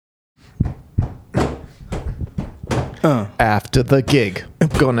After the gig,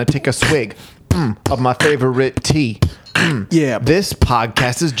 gonna take a swig of my favorite tea. Yeah. This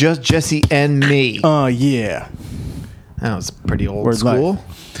podcast is just Jesse and me. Yeah. That was pretty old Word school.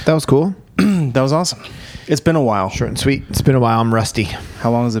 That was cool. That was awesome. It's been a while. Short and sweet. It's been a while. I'm rusty.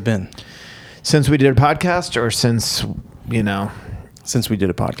 How long has it been? Since we did a podcast, or since, Since we did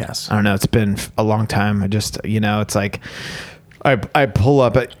a podcast. I don't know. It's been a long time. I just, it's like I pull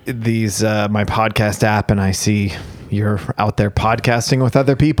up at these my podcast app and I see you're out there podcasting with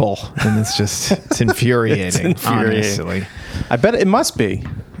other people, and it's infuriating. It's infuriating. Honestly. I bet it must be.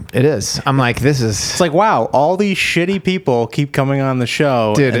 It is. I'm like, this is... It's like, wow, all these shitty people keep coming on the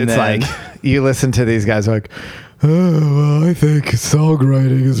show. Dude, it's like, you listen to these guys like, well, I think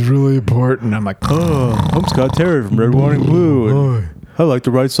songwriting is really important. I'm like, I'm Scott Terry from Red, White, and Blue. And I like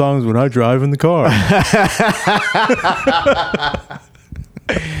to write songs when I drive in the car.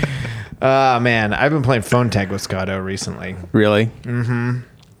 man, I've been playing phone tag with Scotto recently. Really? Mm-hmm.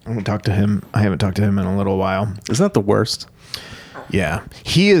 I haven't talked to him in a little while. Isn't that the worst? Yeah.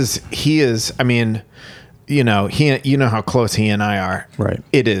 He is, I mean, you know how close he and I are. Right.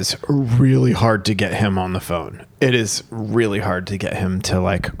 It is really hard to get him on the phone. It is really hard to get him to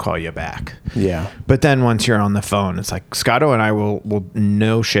like call you back. Yeah. But then once you're on the phone, it's like Scotto and I will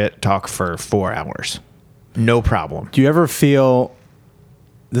no shit talk for 4 hours. No problem. Do you ever feel,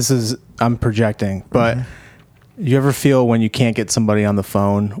 I'm projecting, but you ever feel when you can't get somebody on the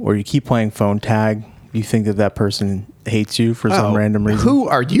phone or you keep playing phone tag, you think that person hates you for some random reason? Who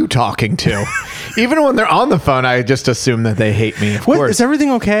are you talking to? Even when they're on the phone, I just assume that they hate me. Of course. Is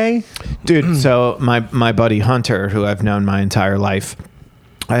everything okay? Dude, so my buddy Hunter, who I've known my entire life,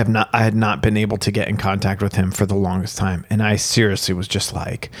 I had not been able to get in contact with him for the longest time. And I seriously was just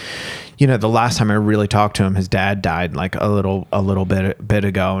like, the last time I really talked to him, his dad died like a little bit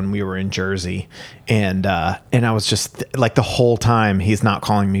ago, and we were in Jersey. And I was just like, the whole time he's not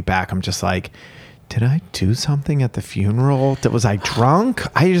calling me back, I'm just like, did I do something at the funeral? Was I drunk?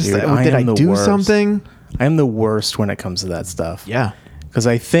 Did I do something? I am the worst when it comes to that stuff. Yeah. Because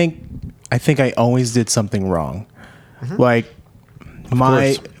I think I always did something wrong. Mm-hmm. Like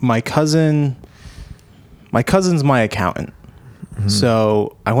my cousin's my accountant. Mm-hmm.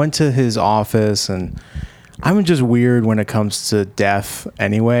 So I went to his office, and I'm just weird when it comes to death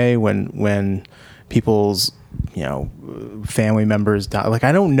anyway, when people's family members die. Like,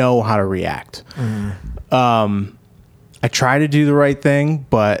 I don't know how to react. I try to do the right thing,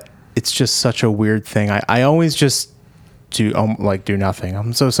 but it's just such a weird thing. I always just do nothing.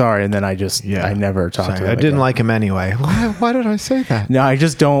 I'm so sorry, and then I never talk to them. I didn't like him anyway. Why did I say that? No, I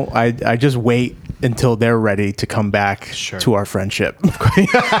just don't. I just wait until they're ready to come back to our friendship.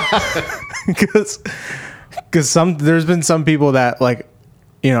 Because there's been some people that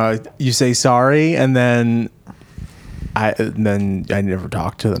you say sorry, and then I never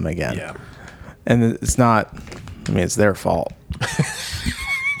talk to them again. Yeah. And it's not, it's their fault.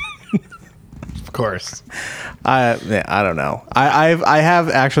 Of course. I don't know. I have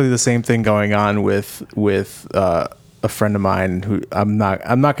actually the same thing going on with a friend of mine who I'm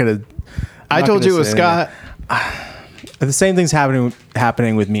not gonna. I told you it was Scott. The same thing's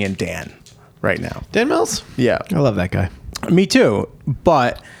happening with me and Dan right now. Dan Mills? Yeah. I love that guy. Me too.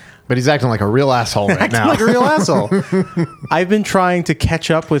 But he's acting like a real asshole right now. Like a real asshole. I've been trying to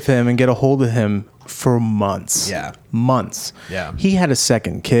catch up with him and get a hold of him for months. Yeah. Months. Yeah. He had a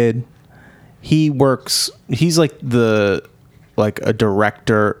second kid. He's like a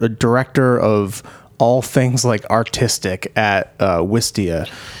director of all things like artistic at Wistia.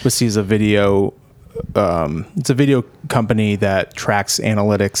 Wistia is a video company that tracks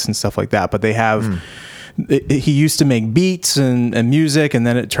analytics and stuff like that, but they have he used to make beats and music, and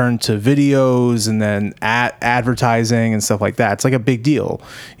then it turned to videos and then advertising and stuff like that. It's like a big deal.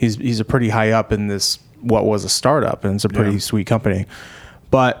 He's a pretty high up in this, what was a startup, and it's a pretty sweet company.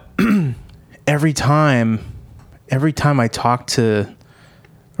 But every time I talk to,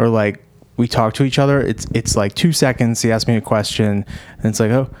 or like we talk to each other, it's like 2 seconds. He asks me a question, and it's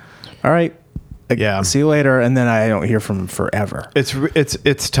like, oh, all right. Yeah. See you later, and then I don't hear from him forever.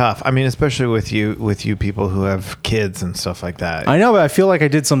 It's tough. I mean, especially with you people who have kids and stuff like that. I know, but I feel like I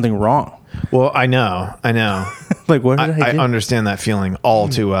did something wrong. Well, I know. Like, what did I do? I understand that feeling all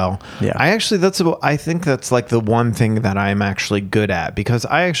too well. Yeah. I think that's like the one thing that I'm actually good at, because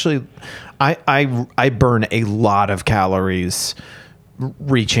I burn a lot of calories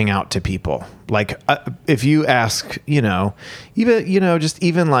reaching out to people. Like if you ask, even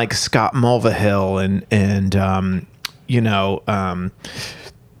like Scott Mulvihill and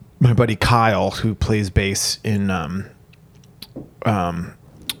my buddy Kyle, who plays bass in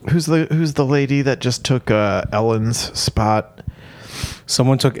Who's the lady that just took Ellen's spot?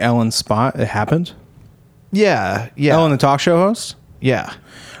 Someone took Ellen's spot. It happened. Yeah. Ellen, the talk show host. Yeah.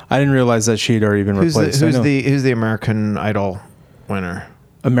 I didn't realize that she'd already been replaced. Who's the American Idol winner?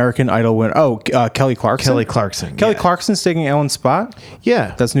 American Idol winner. Oh, Kelly Clarkson. Kelly Clarkson. Kelly Clarkson's taking Ellen's spot.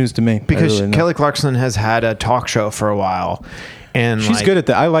 Yeah, That's news to me. because Kelly Clarkson has had a talk show for a while, and she's good at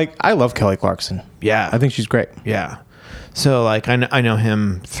that. I love Kelly Clarkson. Yeah, I think she's great. Yeah. So like I know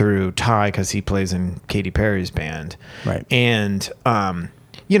him through Ty because he plays in Katy Perry's band, Right. And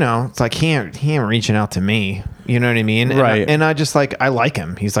you know, it's like he ain't reaching out to me. You know what I mean? Right. And I just like I like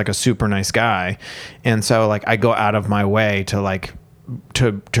him. He's like a super nice guy, and so like I go out of my way to like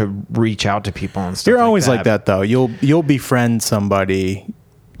to reach out to people and stuff. You're always like that though. You'll befriend somebody.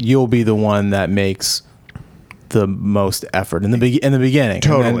 You'll be the one that makes the most effort in the beginning.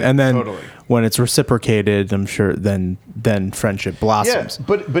 Totally. And then Totally. when it's reciprocated, I'm sure then friendship blossoms.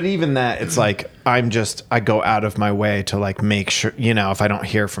 Yeah, but even that, it's like I go out of my way to like make sure, you know, if I don't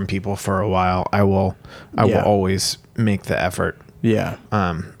hear from people for a while, I will always make the effort. Yeah.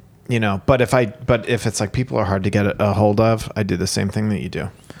 You know, but if it's like people are hard to get a hold of, I do the same thing that you do.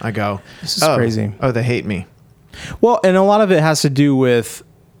 I go, This is crazy. Oh, they hate me. Well, and a lot of it has to do with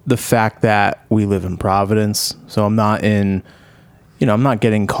the fact that we live in Providence. So I'm not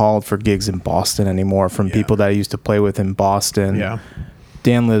getting called for gigs in Boston anymore from people that I used to play with in Boston. Yeah.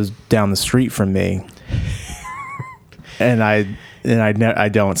 Dan lives down the street from me. and I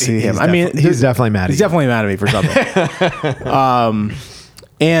don't see him. He's definitely mad at you. He's definitely mad at me for something.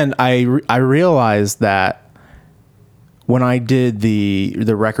 And I realized that when I did the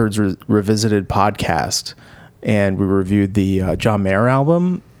Records Revisited podcast and we reviewed the John Mayer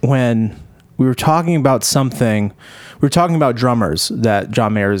album, when we were talking about drummers that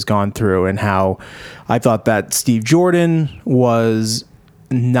John Mayer has gone through and how I thought that Steve Jordan was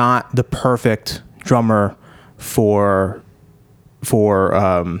not the perfect drummer for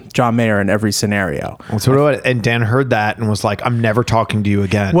John Mayer in every scenario. And Dan heard that and was like, I'm never talking to you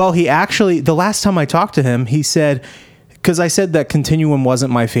again. Well, he actually, the last time I talked to him, he said, because I said that Continuum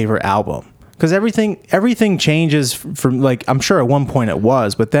wasn't my favorite album. Because everything changes from, like, I'm sure at one point it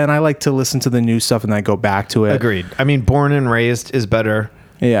was, but then I like to listen to the new stuff and then go back to it. Agreed. I mean, Born and Raised is better.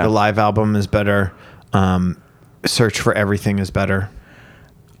 Yeah. The live album is better. Search for Everything is better.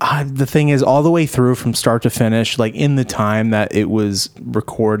 The thing is, all the way through from start to finish, like in the time that it was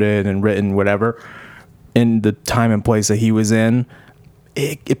recorded and written, whatever, in the time and place that he was in,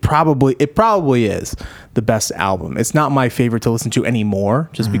 it probably is the best album. It's not my favorite to listen to anymore,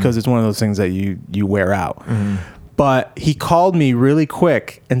 just because it's one of those things that you wear out. But he called me really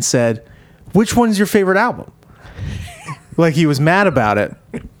quick and said, "Which one's your favorite album?" Like he was mad about it.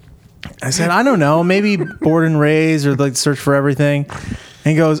 I said, "I don't know, maybe Born and Raised or like Search for Everything."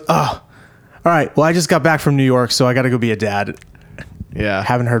 And he goes, "Oh, all right. Well, I just got back from New York, so I got to go be a dad." Yeah.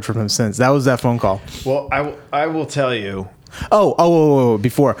 Haven't heard from him since. That was that phone call. Well, I will tell you.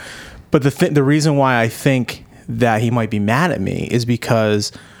 Before. But the reason why I think that he might be mad at me is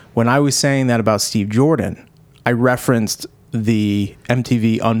because when I was saying that about Steve Jordan, I referenced the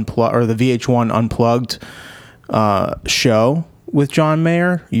MTV Unplugged or the VH1 Unplugged show with John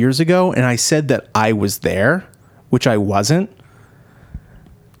Mayer years ago, and I said that I was there, which I wasn't.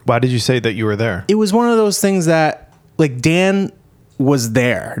 Why did you say that you were there? It was one of those things that, like, Dan was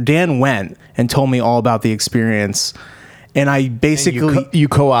there. Dan went and told me all about the experience. And I basically... You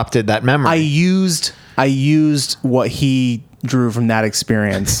co-opted that memory. I used what he drew from that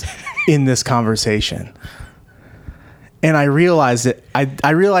experience in this conversation. And I realized it.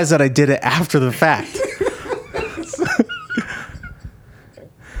 I realized that I did it after the fact.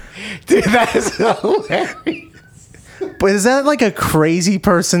 Dude, that is hilarious. But is that like a crazy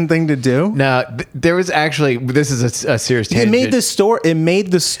person thing to do? No, there was actually... This is a serious tangent. It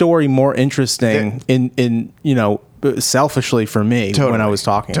made the story more interesting in selfishly for me when I was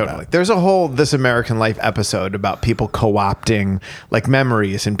talking about it. There's a whole This American Life episode about people co-opting like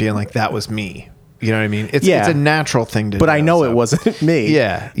memories and being like, that was me. You know what I mean? It's a natural thing to do. But I know it wasn't me.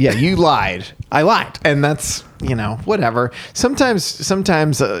 Yeah. Yeah. You lied. I lied. And that's, whatever. Sometimes, just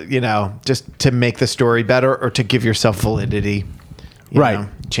to make the story better or to give yourself validity.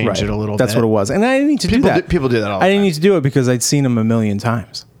 Change it a little bit. That's what it was. And I didn't need to do that. People do that all the time. I didn't need to do it because I'd seen him a million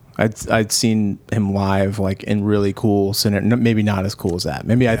times. I'd seen him live, like in really cool scenario. Maybe not as cool as that.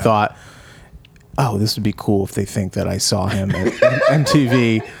 Maybe I thought, oh, this would be cool if they think that I saw him at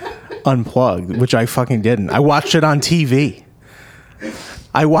MTV Unplugged, which I fucking didn't. I watched it on TV.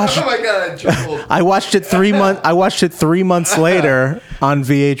 Oh my God! I watched it 3 months. I watched it 3 months later on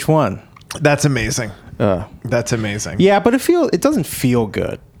VH1. That's amazing. That's amazing. Yeah, but it doesn't feel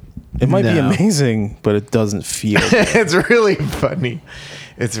good. It might be No. amazing, but it doesn't feel. It's really funny.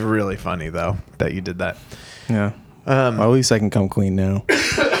 It's really funny though that you did that. Yeah. Well, at least I can come clean now.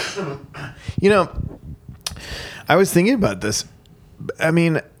 You know, I was thinking about this. I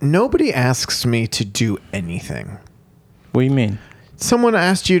mean, nobody asks me to do anything. What do you mean? Someone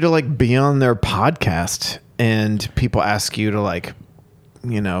asked you to like be on their podcast, and people ask you to like,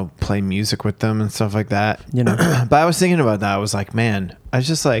 you know, play music with them and stuff like that. You know. But I was thinking about that. I was like, man, I was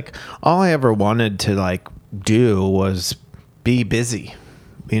just like, all I ever wanted to like do was be busy,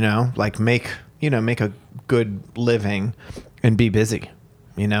 you know, like make a good living and be busy.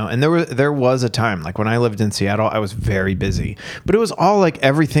 You know, and there was a time like when I lived in Seattle, I was very busy, but it was all like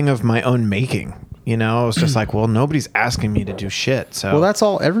everything of my own making. You know, I was just like, well, nobody's asking me to do shit. So, Well, that's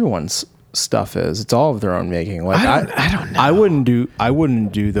all everyone's stuff is. It's all of their own making. Like I don't know. I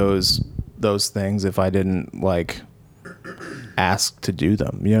wouldn't do those things if I didn't like ask to do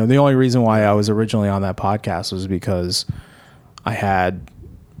them. You know, the only reason why I was originally on that podcast was because I had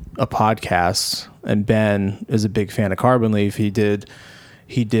a podcast, and Ben is a big fan of Carbon Leaf. He did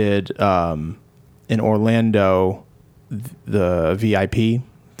in Orlando the VIP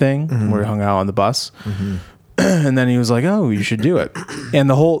thing where he hung out on the bus. And then he was like, "Oh, you should do it." And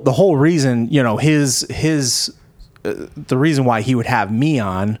the whole reason, you know, the reason why he would have me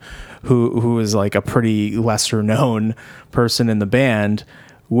on, who is like a pretty lesser known person in the band,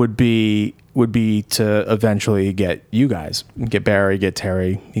 would be to eventually get you guys, get Barry, get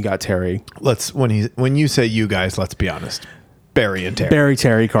Terry. He got Terry. When you say you guys, let's be honest. Barry and Terry. Barry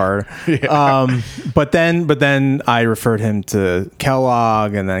Terry Carr. Yeah. But then I referred him to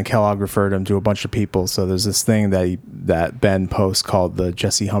Kellogg, and then Kellogg referred him to a bunch of people. So there's this thing that Ben posts called the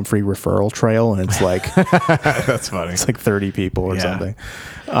Jesse Humphrey referral trail, and it's like That's funny. it's like 30 people or Yeah. something.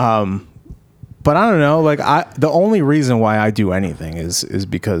 But I don't know. Like the only reason why I do anything is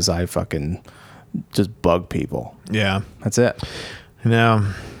because I fucking just bug people. Yeah. That's it. No.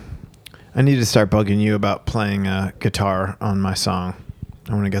 I need to start bugging you about playing guitar on my song.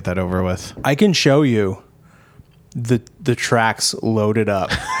 I want to get that over with. I can show you the tracks loaded up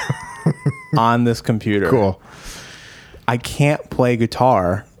on this computer. Cool. I can't play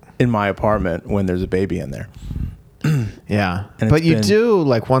guitar in my apartment when there's a baby in there. Yeah. And But it's you been- do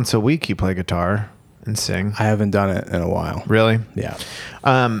like once a week you play guitar and sing. I haven't done it in a while. Really? Yeah.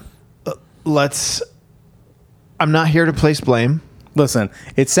 I'm not here to place blame. Listen,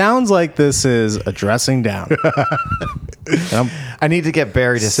 it sounds like this is a dressing down. And I'm- I need to get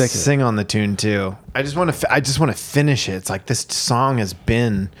Barry to Sick of it. sing on the tune too. I just want to finish it. It's like this song has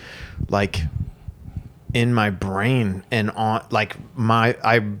been like in my brain and on like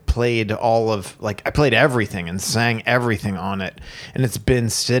I played everything and sang everything on it, and it's been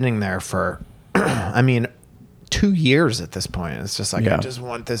sitting there for I mean 2 years at this point. It's just like Yeah. I just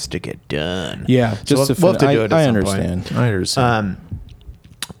want this to get done. yeah, So we'll have to do it at I some understand. point. I understand.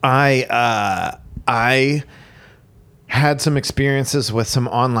 I had some experiences with some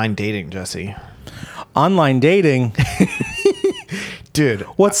online dating, Jesse. Online dating. Dude,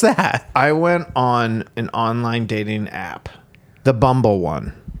 What's that? I went on an online dating app, the Bumble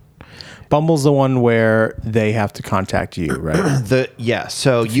one. Bumble's the one where they have to contact you, right?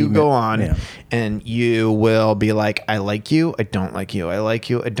 So you go on yeah. and you will be like, I like you, I don't like you, I like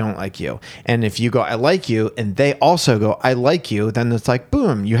you, I don't like you. And if you go, I like you, and they also go, I like you, then it's like,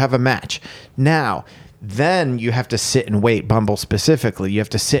 boom, you have a match. Now, then you have to sit and wait, Bumble specifically, you have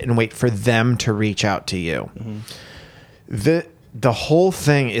to sit and wait for them to reach out to you. The whole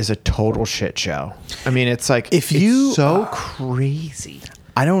thing is a total shit show. I mean, it's like, If it's you- so crazy.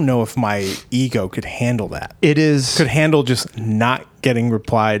 I don't know if my ego could handle that. It is. Could handle just not getting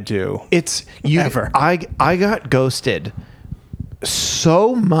replied to. It's you. Ever. I got ghosted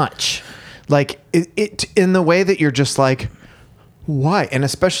so much, like it in the way that you're just like, why? And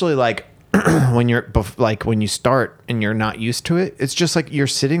especially like when when you start and you're not used to it, it's just like you're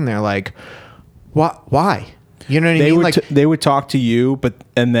sitting there like, what? Why? You know what I mean? Like They would talk to you,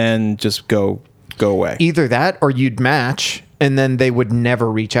 and then just go away. either that or you'd match. And then they would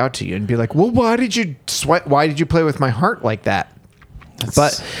never reach out to you and be like, well, why did you sweat? Why did you play with my heart like that?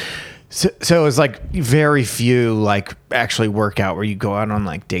 But so it was like very few like actually work out where you go out on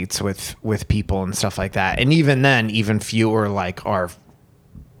like dates with people and stuff like that. And even then, even fewer like are,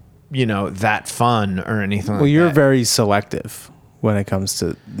 that fun or anything Well, like you're that. very selective when it comes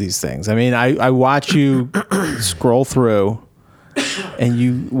to these things. I mean, I watch you scroll through,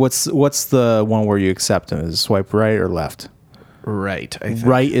 and what's the one where you accept them? Is it swipe right or left? Right. I think.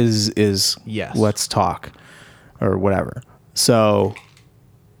 Right is Yes. let's talk or whatever. So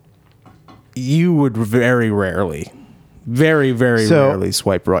you would very rarely Very, very So, rarely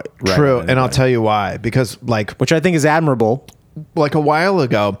swipe right. True, on and I'll anybody. tell you why. Because Which I think is admirable. like a while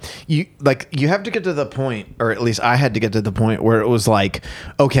ago, you have to get to the point, or at least I had to get to the point where it was like,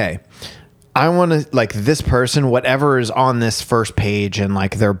 okay, I want to like this person, whatever is on this first page and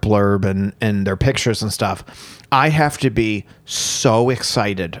like their blurb and their pictures and stuff. I have to be so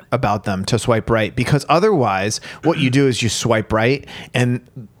excited about them to swipe right, because otherwise what you do is you swipe right. And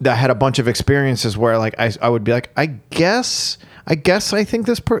I had a bunch of experiences where like I would be like, I guess I think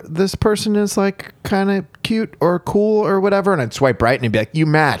this person is like kind of cute or cool or whatever, and I'd swipe right and it'd be like, you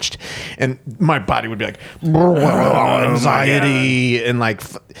matched, and my body would be like anxiety and like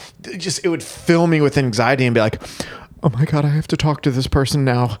it would fill me with anxiety and be like, oh my God, I have to talk to this person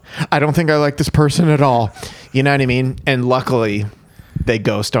now. I don't think I like this person at all. You know what I mean? And luckily they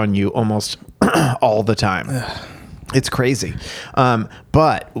ghost on you almost all the time. It's crazy.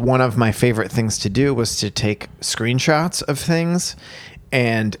 But one of my favorite things to do was to take screenshots of things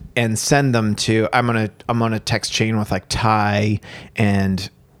and send them to, I'm on a text chain with like Ty and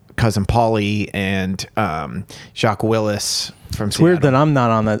Cousin Pauly and Jacques Willis from It's Seattle. weird that I'm not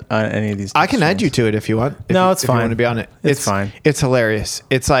on any of these. I can add you to it if you want. No, it's if fine. You want to be on it. It's fine. It's hilarious.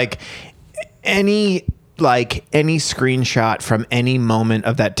 It's like any screenshot from any moment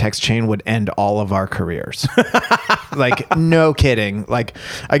of that text chain would end all of our careers. Like, no kidding. Like,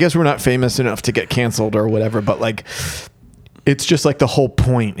 I guess we're not famous enough to get canceled or whatever, but like, it's just like the whole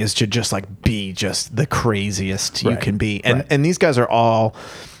point is to just like be just the craziest you can be. And these guys are all,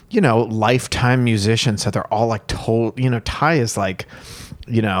 lifetime musicians. So they're all like Ty is like,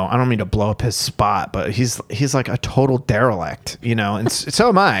 I don't mean to blow up his spot, but he's like a total derelict, and so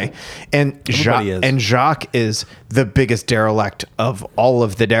am I. And Jacques is the biggest derelict of all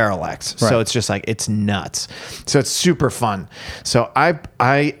of the derelicts. Right. So it's just like, it's nuts. So it's super fun. So I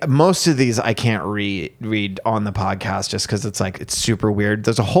most of these I can't read on the podcast just because it's like, it's super weird.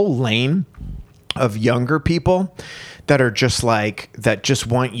 There's a whole lane of younger people that are just like, that just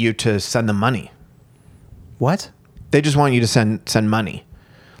want you to send them money. What? They just want you to send money.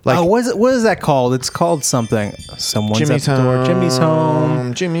 Like, what is that called? It's called something. Someone's Jimmy's at the door. home. Jimmy's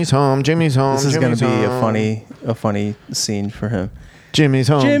home. Jimmy's home. Jimmy's home. This is going to be Jimmy's a funny scene for him. Jimmy's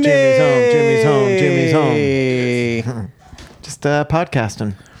home. Jimmy! Jimmy's home. Jimmy's home. Jimmy's home. Just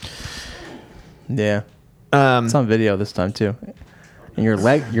podcasting. Yeah. It's on video this time too. And your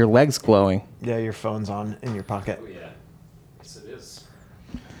leg's glowing. Yeah, your phone's on in your pocket. Oh yeah, yes it is.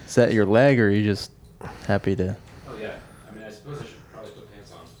 Is that your leg, or are you just happy to? Oh yeah, I mean I suppose I should probably put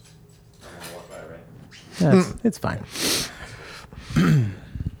pants on. I don't want to walk by, right? Yeah, it's fine.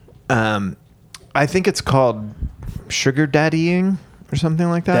 I think it's called sugar daddying or something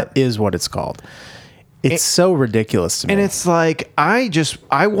like that. That is what it's called. It's so ridiculous to me. And it's like, I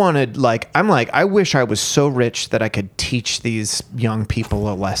wish I was so rich that I could teach these young people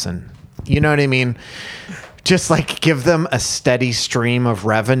a lesson. You know what I mean? Just like give them a steady stream of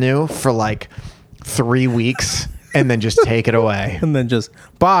revenue for like 3 weeks and then just take it away. and then just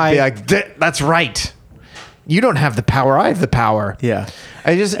bye. Be like, that's right. You don't have the power. I have the power. Yeah.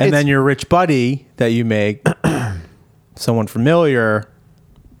 And then your rich buddy that you make, someone familiar,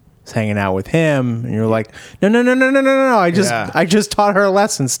 is hanging out with him, and you're like, no. I just taught her a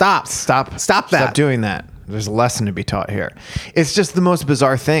lesson. Stop that. Stop doing that. There's a lesson to be taught here. It's just the most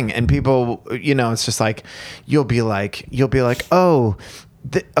bizarre thing. And people, it's just like, you'll be like,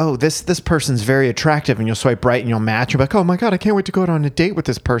 this person's very attractive, and you'll swipe right and you'll match. You're like, oh my God, I can't wait to go on a date with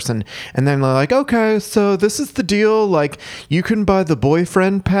this person. And then they're like, okay, so this is the deal. Like, you can buy the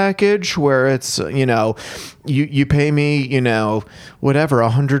boyfriend package where it's, you pay me, whatever,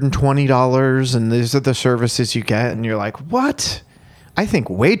 $120, and these are the services you get. And you're like, what? I think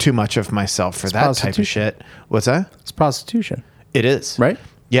way too much of myself for that type of shit. What's that? It's prostitution, It is. right?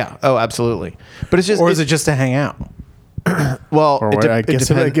 Yeah. Oh, absolutely. But it's just, Or is it just to hang out? well, I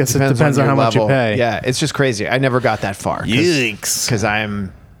guess it depends on your how much you level. pay. Yeah, it's just crazy. I never got that far. Yikes. Because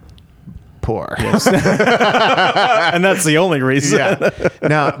I'm poor. And that's the only reason. Yeah.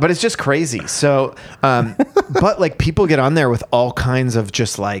 No, but it's just crazy. So, but like people get on there with all kinds of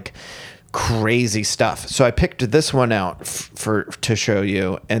just like crazy stuff. So I picked this one out to show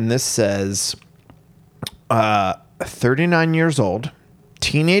you, and this says, 39 years old,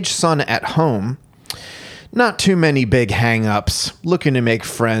 teenage son at home. Not too many big hang-ups, looking to make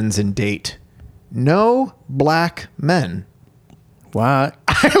friends and date. No black men. What?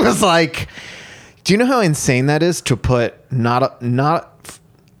 I was like, do you know how insane that is to put not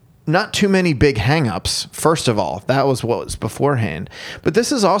too many big hang-ups? First of all, that was what was beforehand. But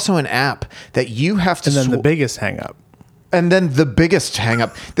this is also an app that you have to... And then the biggest hang up. And then the biggest hang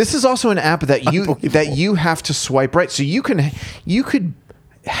up. This is also an app that you have to swipe right. So you could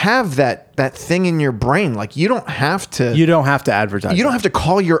have that thing in your brain. Like you don't have to advertise. You don't have to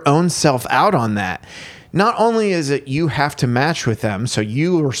call your own self out on that. Not only is it you have to match with them, so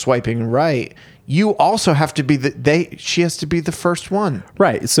you are swiping right, you also have to be she has to be the first one.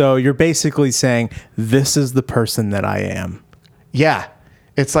 Right. So you're basically saying, this is the person that I am. Yeah.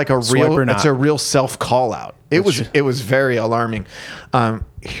 It's like it's a real self call out. It was very alarming.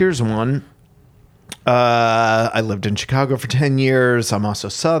 Here's one. I lived in Chicago for 10 years. I'm also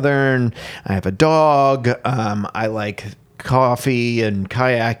Southern. I have a dog. I like coffee and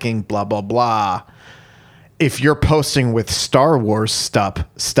kayaking, blah, blah, blah. If you're posting with Star Wars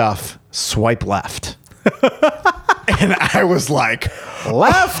stuff, swipe left. And I was like,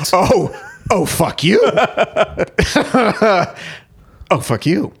 left? Oh, fuck you. Oh, fuck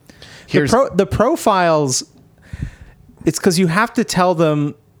you. The profiles, it's because you have to tell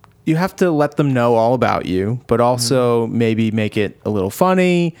them, you have to let them know all about you, but also maybe make it a little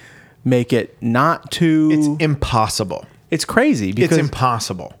funny, make it not too... It's impossible. It's crazy. It's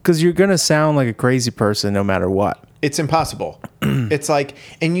impossible. Because you're going to sound like a crazy person no matter what. It's impossible. It's like,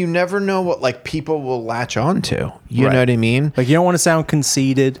 and you never know what like people will latch on to. You know what I mean? Like you don't want to sound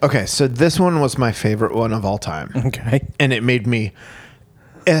conceited. Okay, so this one was my favorite one of all time. Okay. And it made me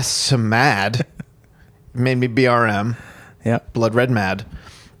mad. Made me BRM. Yeah. Blood red mad.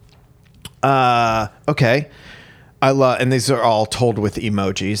 Okay. I love, and these are all told with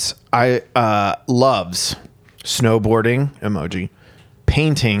emojis. Loves snowboarding emoji,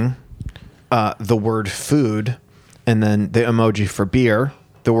 painting, the word food, and then the emoji for beer,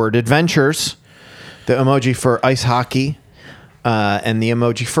 the word adventures, the emoji for ice hockey, and the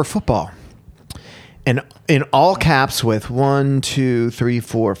emoji for football. And in all caps with 1, 2, 3,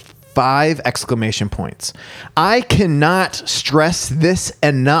 4, 5 exclamation points. I cannot stress this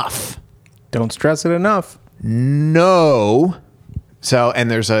enough. Don't stress it enough. No. So, and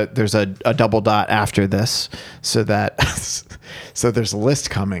there's a double dot after this, so there's a list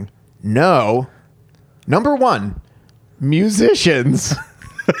coming. No. Number 1, musicians.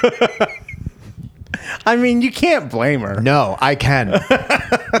 I mean, you can't blame her. No, I can.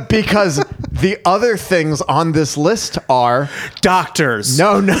 Because the other things on this list are Doctors.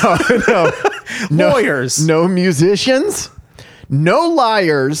 no. Lawyers. No musicians, no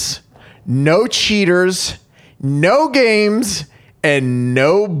liars, no cheaters, no games, and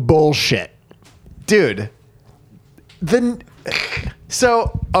no bullshit. Dude.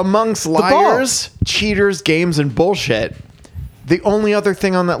 So amongst liars, cheaters, games, and bullshit, the only other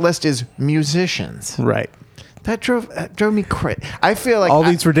thing on that list is musicians. Right. That drove me crazy. I feel like all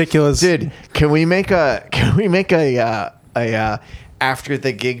these ridiculous. Dude, can we make a after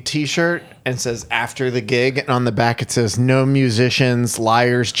the gig T-shirt and says after the gig, and on the back it says no musicians,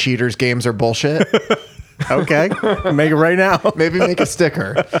 liars, cheaters, games, or bullshit. Okay, make it right now. Maybe make a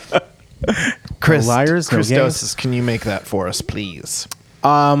sticker. Chris, no liars, no Christosis, can you make that for us, please?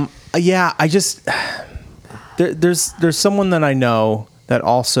 Yeah, I just there's someone that I know that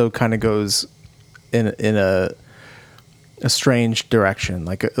also kind of goes in a strange direction,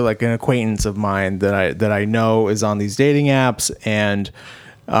 like an acquaintance of mine that I know is on these dating apps and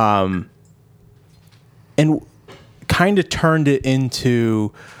kind of turned it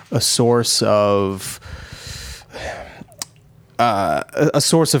into a source of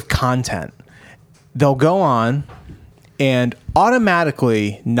content. They'll go on and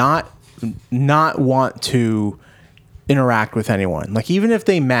automatically not want to interact with anyone. Like even if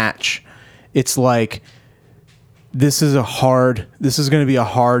they match, it's like this is going to be a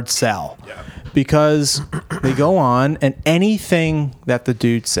hard sell. Yeah. Because they go on and anything that the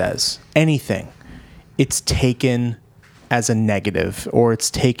dude says, anything, it's taken as a negative, or it's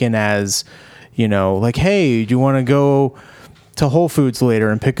taken as, like, hey, do you want to go to Whole Foods later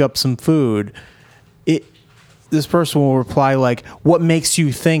and pick up some food? This person will reply like, what makes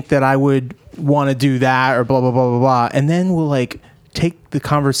you think that I would want to do that, or blah, blah, blah, blah, blah. And then we'll like take the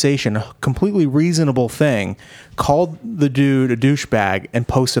conversation, a completely reasonable thing, call the dude a douchebag and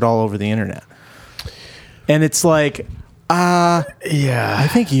post it all over the internet. And it's like, yeah, I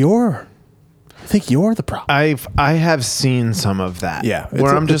think you're the problem. I have seen some of that. Yeah.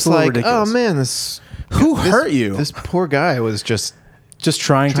 Where I'm just like, ridiculous. oh man, who hurt you? This poor guy was just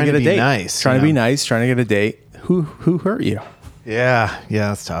trying to get a date. Nice, trying to be nice, trying to get a date. Who hurt you? Yeah,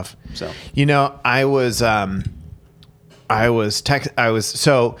 that's tough. So,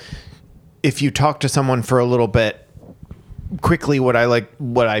 so if you talk to someone for a little bit, quickly what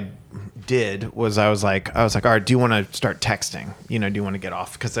I did was I was like, all right, do you want to start texting? You know, do you want to get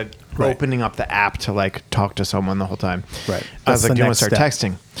off? Because I'm opening up the app to like talk to someone the whole time. Right. I was That's like, the do you want to next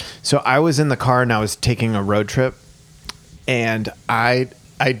start texting? So I was in the car and I was taking a road trip, and I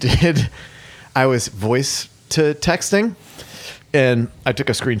was voice to texting, and I took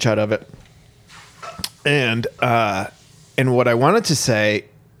a screenshot of it. And what I wanted to say,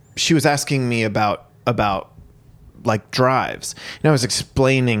 she was asking me about like drives, and I was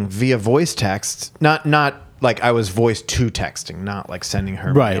explaining via voice text, not like I was voice to texting, not like sending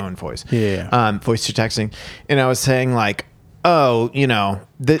her my own voice. Yeah. Voice to texting, and I was saying like, oh, you know,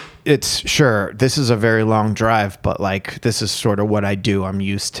 that it's sure this is a very long drive, but like this is sort of what I do. I'm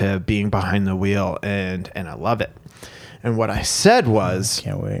used to being behind the wheel, and I love it. And what I said was,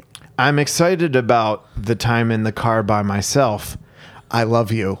 Can't wait. I'm excited about the time in the car by myself. I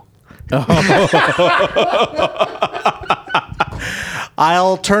love you.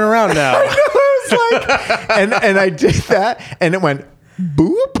 I'll turn around now. I was like, and I did that, and it went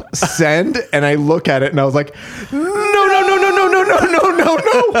boop, send, and I look at it, and I was like, no.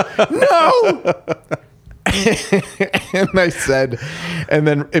 And I said, and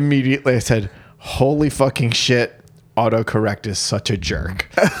then immediately I said, holy fucking shit, autocorrect is such a jerk.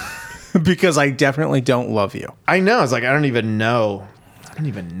 Because I definitely don't love you. I know. I was like, I don't even know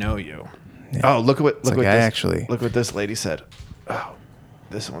you. Yeah. Oh, look what this lady said. Oh,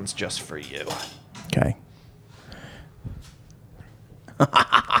 this one's just for you. Okay.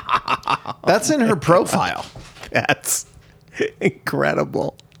 That's in her profile. That's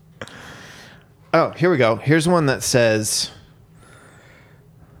incredible. Oh, here we go. Here's one that says,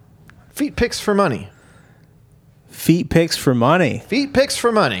 feet pics for money. Feet pics for money. Feet pics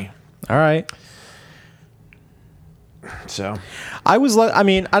for money. All right. So I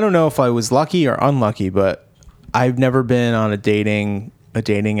I don't know if I was lucky or unlucky, but I've never been on a dating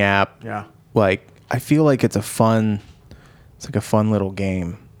app. yeah. Like, I feel like it's like a fun little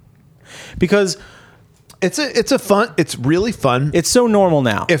game. Because it's really fun. it's so normal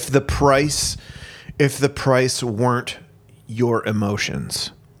now. If the price weren't your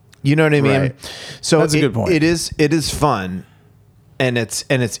emotions. You know what I mean? Right. So That's a good point. It is fun. And it's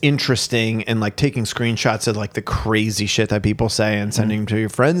interesting, and like taking screenshots of like the crazy shit that people say and sending them to your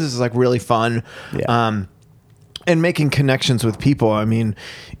friends is like really fun. Yeah. And making connections with people. I mean,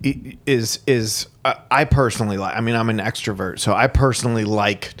 I personally like. I mean, I'm an extrovert, so I personally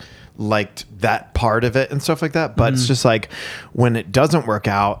liked that part of it and stuff like that. But it's just like when it doesn't work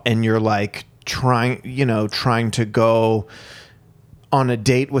out, and you're like trying to go on a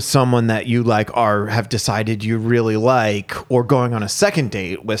date with someone that you like have decided you really like, or going on a second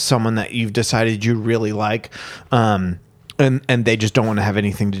date with someone that you've decided you really like, and they just don't want to have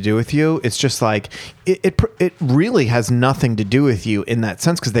anything to do with you. It's just like it really has nothing to do with you in that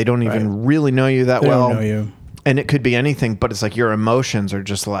sense, because they don't even really know you that well. They don't know you. And it could be anything, but it's like your emotions are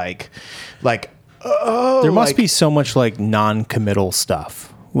just like There must be so much like non-committal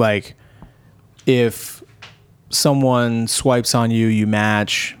stuff. Like, if someone swipes on you, you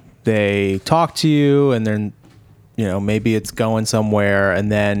match, they talk to you, and then, you know, maybe it's going somewhere,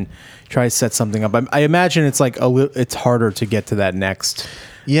 and then try to set something up. I imagine it's like it's harder to get to that next,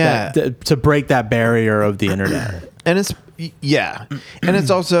 to break that barrier of the internet. And it's and it's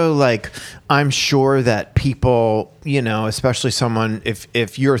also like, I'm sure that people, you know, especially someone,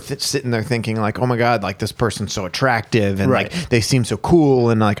 if you're sitting there thinking like, oh my God, like this person's so attractive, and like they seem so cool,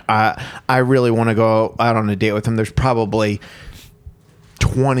 and like I really want to go out on a date with them, there's probably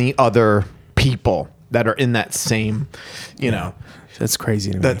 20 other people that are in that same, you know, that's crazy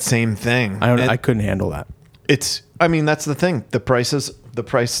to me. that same thing. I couldn't handle that. I mean, that's the thing. The price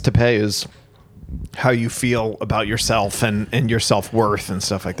to pay is how you feel about yourself and your self-worth and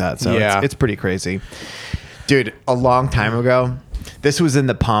stuff like that. So it's pretty crazy. Dude, a long time ago, this was in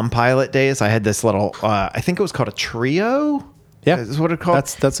the Palm Pilot days. I had this little, I think it was called a Trio. Yeah. Is what it called?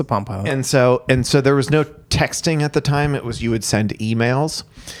 That's a Palm Pilot. And so there was no texting at the time. It was, you would send emails.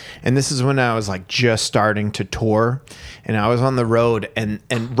 And this is when I was like just starting to tour, and I was on the road, and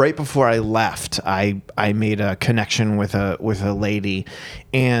right before I left, I made a connection with a lady,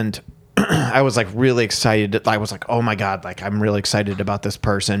 and I was like really excited. I was like, oh my God, like I'm really excited about this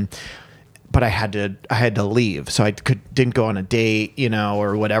person. But I had to leave, so I didn't go on a date, you know,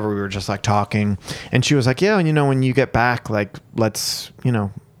 or whatever. We were just like talking, and she was like, yeah, you know, when you get back, like let's, you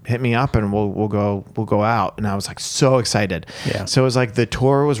know, hit me up and we'll go out. And I was like so excited. Yeah. So it was like the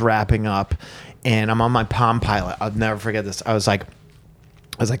tour was wrapping up, and I'm on my Palm Pilot. I'll never forget this. I was like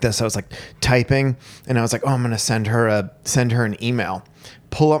typing, and I was like, oh, I'm gonna send her an email.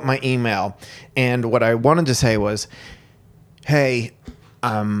 Pull up my email, and what I wanted to say was, hey,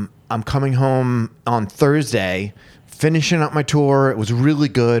 I'm I'm coming home on Thursday, finishing up my tour. It was really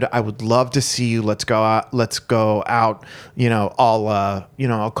good. I would love to see you. Let's go out.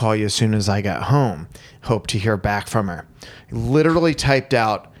 I'll call you as soon as I get home. Hope to hear back from her. I literally typed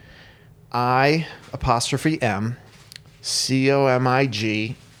out I''M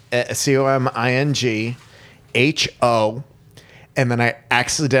COMING HO, and then I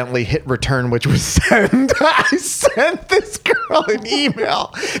accidentally hit return, which was send. I sent this girl an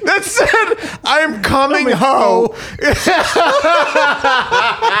email that said, I'm coming home.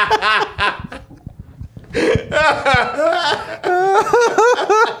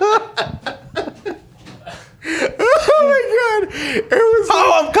 Oh my God. It was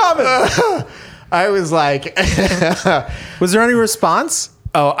I'm coming. I was like, Was there any response?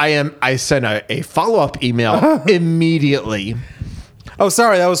 I sent a follow-up email immediately. Oh,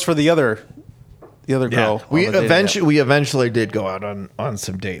 sorry, that was for the other girl. We on the dating app. we eventually did go out on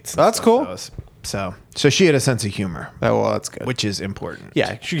some dates. That's cool. So she had a sense of humor, Oh, well, that's good. which is important.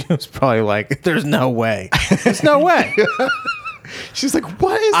 Yeah, she was probably like, "There's no way. There's no way. She's like,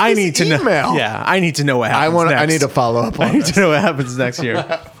 "What is I this need to email?" know. Yeah, I need to know what happens. I next. need to follow up on I need this. to know what happens next year.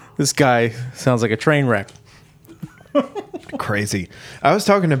 This guy sounds like a train wreck. Crazy. I was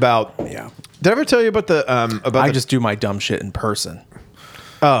talking about. Yeah. Did I ever tell you about the I just do my dumb shit in person.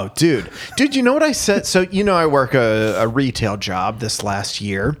 Oh, dude, you know what I said? So I work a retail job this last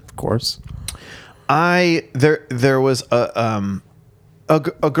year. Of course. There was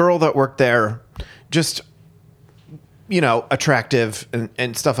a girl that worked there, just attractive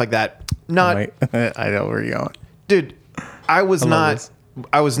and stuff like that. Not, Right. I know where you're going. dude. I was love not.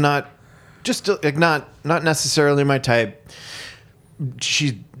 I was not. Just like not necessarily my type.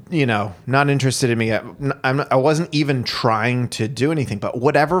 She's not interested in me. I wasn't even trying to do anything. But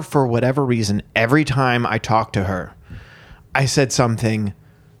for whatever reason, every time I talked to her, I said something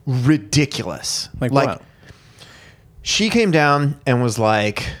ridiculous. Like what? She came down and was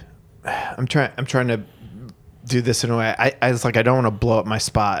like, I'm trying to do this in a way. I was like, I don't want to blow up my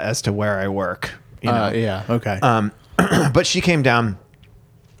spot as to where I work. Yeah. Okay. But she came down.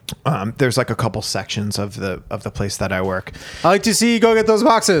 There's like a couple sections of the place that I work. I like to see you go get those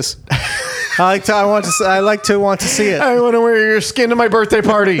boxes. I like to want to see it. I want to wear your skin to my birthday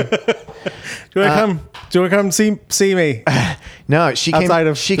party. Do you want to come see me? No, she Outside came.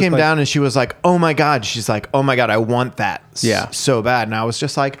 of She this came place. down and she was like, "Oh my god!" She's like, "Oh my god, I want that so bad." And I was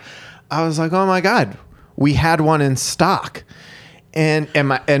like, "Oh my god, we had one in stock." And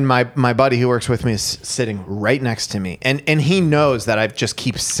my buddy who works with me is sitting right next to me, and he knows that I just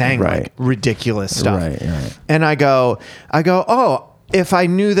keep saying Right. like ridiculous stuff. Right. And I go, "Oh, if I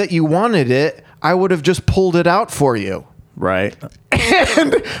knew that you wanted it, I would have just pulled it out for you." Right.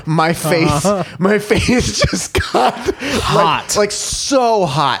 And my face just got Hot. like so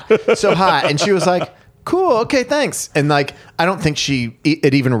hot. And she was like, "Cool, okay, thanks." And like, I don't think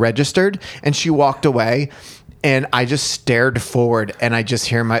it even registered. And she walked away, and I just stared forward, and I just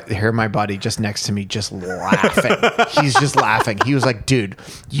hear my buddy just next to me just laughing. He's just laughing. He was like, "Dude,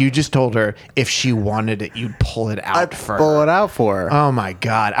 you just told her if she wanted it, you'd pull it out for Pull her." it out for her. Oh my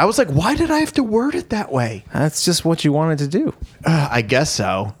god! I was like, "Why did I have to word it that way?" That's just what you wanted to do. I guess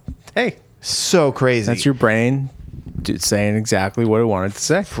so. Hey, So crazy. that's your brain saying exactly what it wanted to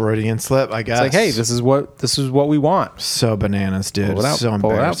say. Freudian slip, I guess. It's like, hey, this is what we want. so bananas, dude. Pull it out- so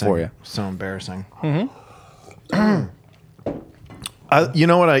pull it out embarrassing for you. So embarrassing. You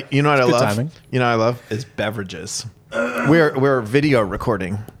know what I love? timing. You know what I love is beverages. We're video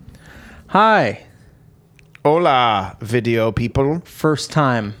recording. Hi, Hola, video people. first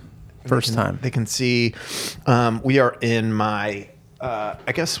time. They can see. We are in my.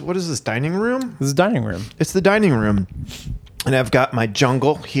 I guess what is this dining room? This is dining room. It's the dining room. And I've got my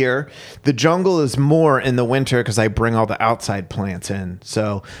jungle here. The jungle is more in the winter because I bring all the outside plants in.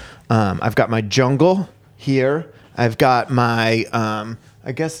 So I've got my jungle here. I've got my,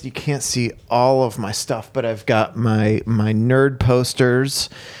 I guess you can't see all of my stuff, but I've got my nerd posters.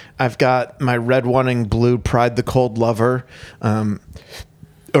 I've got my Red, Wanting Blue, Pride the Cold Lover,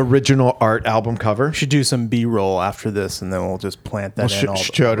 original art album cover. We should do some B-roll after this, and then we'll just plant that We'll in. All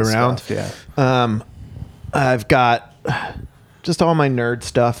show it the around. stuff, Yeah. I've got just all my nerd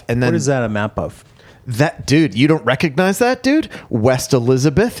stuff. And then What is that a map of? that dude, you don't recognize that dude? West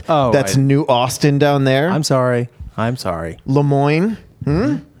Elizabeth. Oh, that's right. New Austin down there. I'm sorry. Lemoyne.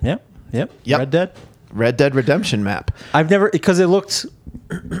 Yep. Yep. Red Dead. Red Dead Redemption map. I've never, because it looked.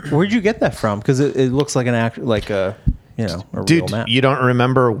 Where'd you get that from? Because it looks like a real Dude, map. you don't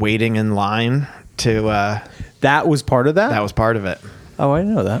remember waiting in line to That was part of that. that was part of it. Oh, I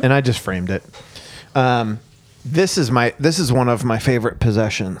didn't know that. And I just framed it. This is one of my favorite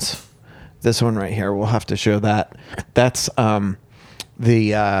possessions. This one right here. We'll have to show that. That's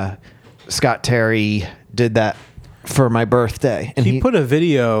the Scott Terry did that for my birthday, and He put a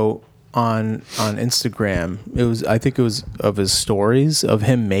video on Instagram. I think it was of his stories of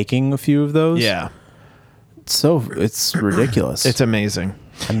him making a few of those. yeah, So it's ridiculous. it's amazing.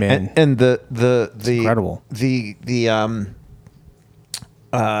 I mean, And the incredible. The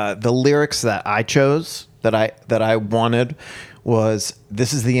lyrics that I chose that I wanted was,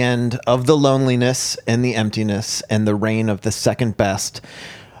 "This is the end of the loneliness and the emptiness and the reign of the second best,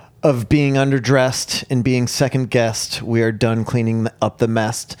 of being underdressed and being second guessed. We are done cleaning up the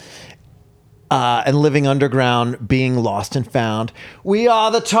mess. And living underground, being lost and found. We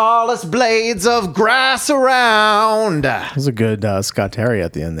are the tallest blades of grass around." That was a good Scott Terry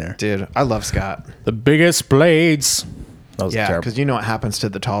at the end there. Dude, I love Scott. The biggest blades. That was Yeah, terrible. because you know what happens to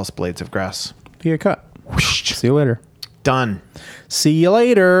the tallest blades of grass. You get cut. See you later. Done. See you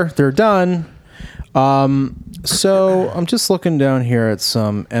later. They're done. So I'm just looking down here at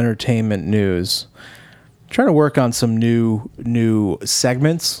some entertainment news. Trying to work on some new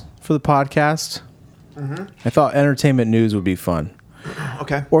segments for the podcast. I thought entertainment news would be fun,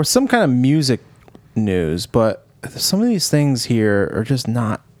 Okay. or some kind of music news. But some of these things here are just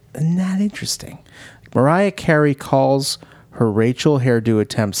not interesting. Mariah Carey calls her Rachel hairdo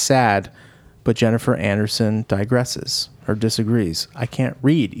attempt sad, but Jennifer Anderson digresses or disagrees. I can't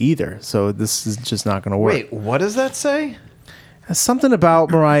read either, so this is just not going to work. Wait, what does that say? Something about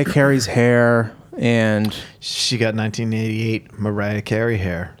Mariah Carey's hair, and She got 1988 Mariah Carey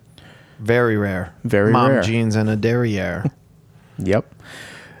hair. Very rare. Very Mom rare. jeans and a derriere. yep.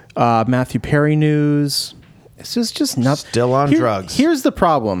 Matthew Perry news. It's just not Still on drugs. Here's the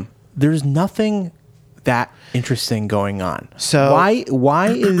problem: there's nothing that interesting going on. So-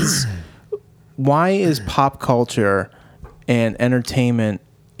 why is pop culture and entertainment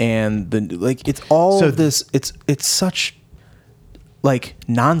and it's all So- of this? It's such like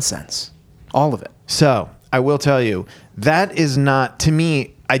nonsense. All of it. So I will tell you, that is not, to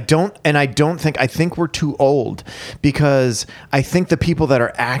me, I think we're too old, because I think the people that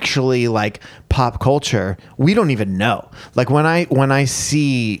are actually like pop culture, we don't even know. Like when I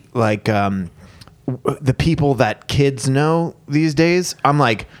see like the people that kids know these days, I'm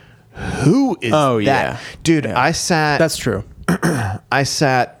like, who is Oh, that? yeah. Dude, Yeah. That's true. I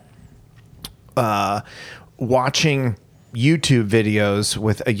sat watching YouTube videos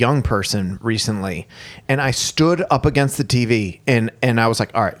with a young person recently, and I stood up against the TV and I was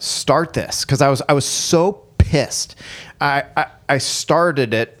like, all right, start this, because I was so pissed. I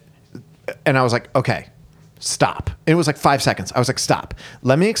started it and I was like, okay, stop. It was like 5 seconds. I was like, stop.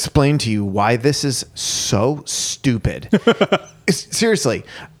 Let me explain to you why this is so stupid. Seriously.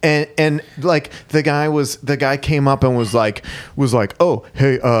 And like the guy came up and was like, oh,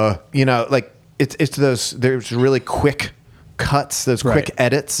 hey, like it's there's really quick cuts, those quick Right.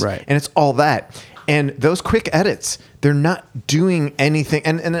 edits. Right. And it's all that. And those quick edits, they're not doing anything.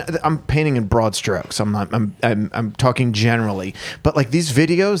 And I'm painting in broad strokes. I'm talking generally. But like these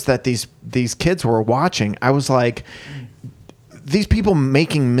videos that these kids were watching, I was like, these people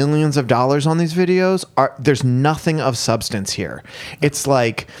making millions of dollars on these videos there's nothing of substance here. It's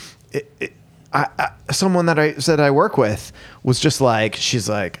like someone that I work with was just like, she's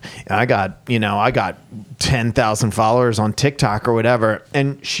like, I got 10,000 followers on TikTok or whatever.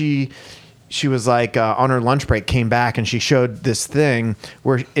 And she was like, on her lunch break, came back and she showed this thing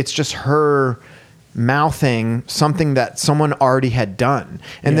where it's just her mouthing something that someone already had done.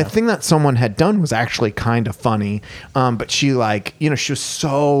 And Yeah. the thing that someone had done was actually kind of funny. But she she was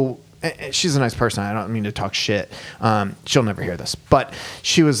so, she's a nice person. I don't mean to talk shit. She'll never hear this, but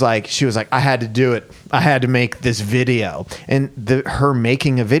she was like, I had to do it. I had to make this video. And her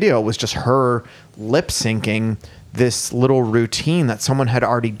making a video was just her lip syncing this little routine that someone had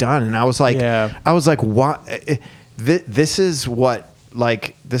already done. And I was like, Yeah. what? This is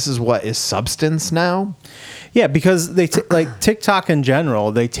what is substance now. Yeah, because they like TikTok in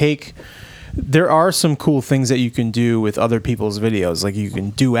general, there are some cool things that you can do with other people's videos. Like you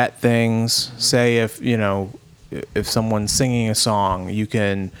can duet things. Say if someone's singing a song, you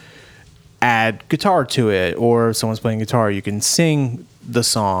can add guitar to it, or if someone's playing guitar, you can sing the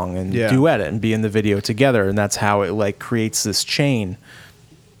song and Yeah. duet it and be in the video together, and that's how it like creates this chain.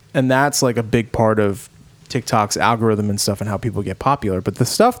 And that's like a big part of TikTok's algorithm and stuff and how people get popular. But the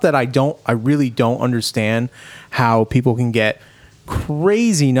stuff that I really don't understand how people can get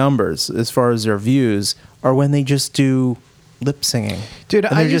crazy numbers as far as their views are when they just do lip singing. Dude,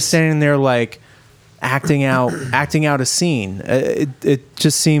 and they're just standing there like acting out a scene. It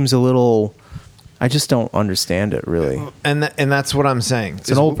just seems a little, I just don't understand it really. And that's what I'm saying. It's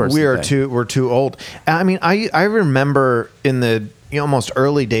an old person We're too old. I mean, I remember in the almost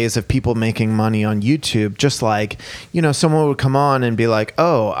early days of people making money on YouTube, just like, someone would come on and be like,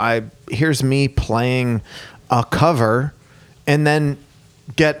 "Oh, here's me playing a cover," and then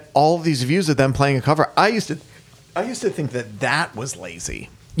get all of these views of them playing a cover. I used to think that was lazy,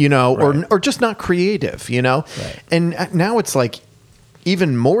 Right. or just not creative, Right. And now it's like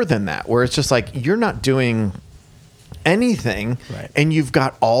even more than that, where it's just like you're not doing anything, Right. and you've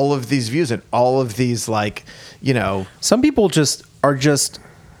got all of these views and all of these Some people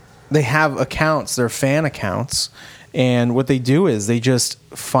they have accounts, they're fan accounts, and what they do is they just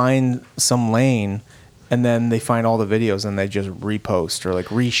find some lane and then they find all the videos and they just repost or like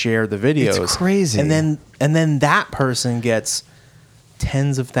reshare the videos. It's crazy. And then that person gets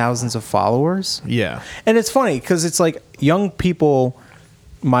tens of thousands of followers. Yeah. And it's funny because it's like young people,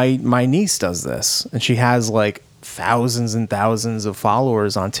 my niece does this and she has like thousands and thousands of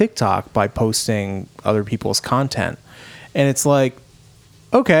followers on TikTok by posting other people's content. And it's like,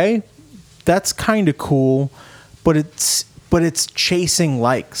 okay, that's kind of cool, but it's chasing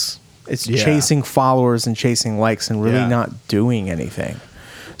likes. It's chasing followers and chasing likes and really not doing anything.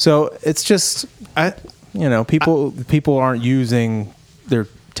 So it's just, people aren't using their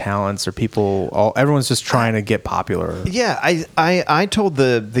talents, or everyone's just trying to get popular. Yeah, I told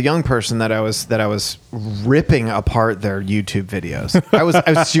the young person that I was ripping apart their YouTube videos. I was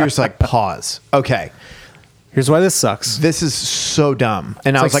seriously like, pause. Okay. Here's why this sucks. This is so dumb.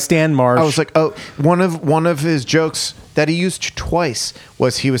 And I was like like, Stan Marsh. I was like, oh, one of his jokes that he used twice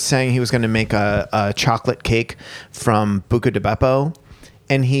was he was saying he was going to make a chocolate cake from Buca de Beppo,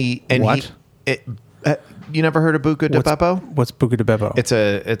 and What? You never heard of Buca de Beppo? What's Buca de Beppo? It's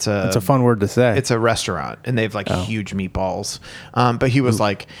a fun word to say. It's a restaurant, and they have like huge meatballs. But he was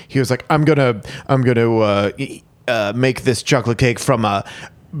like, I'm gonna make this chocolate cake from a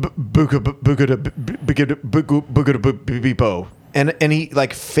Buca de Beppo. And he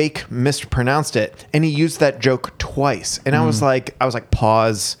like fake mispronounced it, and he used that joke twice. And I was like,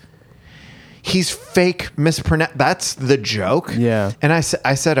 pause. He's fake mispronounced. That's the joke. Yeah. And I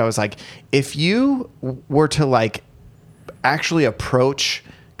said, I was like, if you were to like actually approach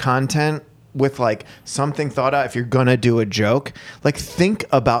content with like something thought out, if you're gonna do a joke, like think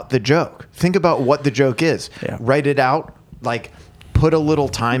about the joke. Think about what the joke is. Yeah. Write it out. Like put a little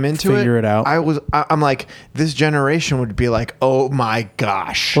time into it. Figure it out. I'm like, this generation would be like, oh my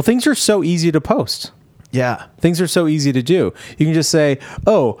gosh. Well, things are so easy to post. Yeah. Things are so easy to do. You can just say,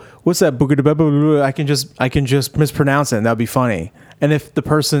 "Oh, what's that?" I can just mispronounce it, and that'd be funny. And if the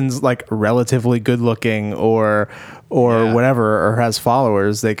person's like relatively good looking or whatever, or has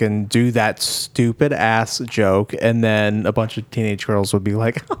followers, they can do that stupid ass joke, and then a bunch of teenage girls would be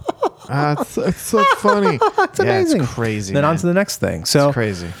like, It's so funny. "It's amazing, it's crazy. Then man. on to the next thing. So It's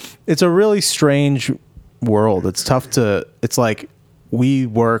crazy. It's a really strange world. It's tough to. It's like we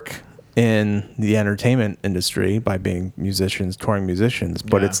work in the entertainment industry by being musicians, touring musicians,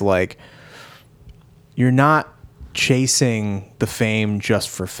 but Yeah. it's like you're not chasing the fame just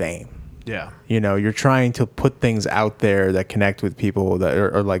for fame. Yeah. You're trying to put things out there that connect with people that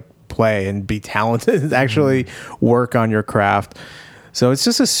are like play and be talented, actually work on your craft. So it's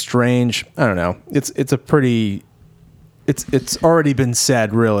just a strange, I don't know. It's a pretty, it's already been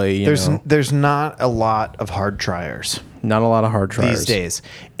said, really. There's not a lot of hard triers Not a lot of hard triers these days.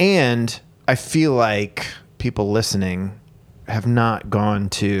 And I feel like people listening have not gone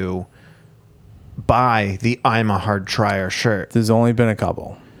to buy the I'm a hard trier shirt. There's only been a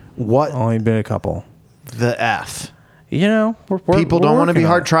couple. What Only been a couple. the F? People don't wanna be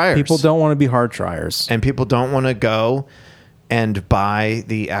hard triers. People don't want to be hard triers. And people don't want to go and buy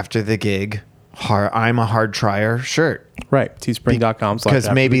the after the gig I'm a hard trier shirt. Right. Teespring.com. Because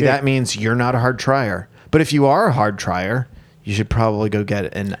maybe that means you're not a hard trier. But if you are a hard trier, you should probably go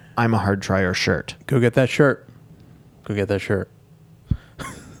get an I'm a hard trier shirt. Go get that shirt. Go get that shirt.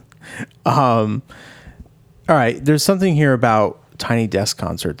 All right. There's something here about Tiny Desk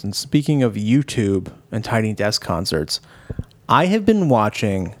concerts. And speaking of YouTube and Tiny Desk concerts, I have been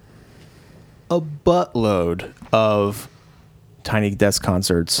watching a buttload of Tiny Desk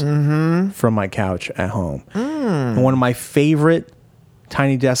concerts from my couch at home. And one of my favorite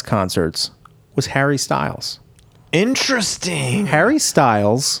Tiny Desk concerts was Harry Styles. Interesting. Harry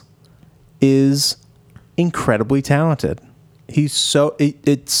Styles is incredibly talented. He's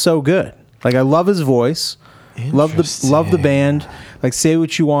it's so good. Like, I love his voice. Love the band. Like, say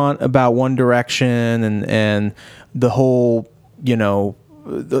what you want about One Direction and the whole,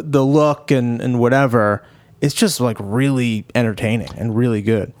 the look and whatever. It's just like really entertaining and really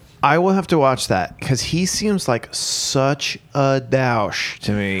good. I will have to watch that because he seems like such a douche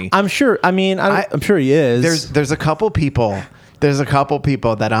to me. I'm sure. I mean, I'm sure he is. There's a couple people. There's a couple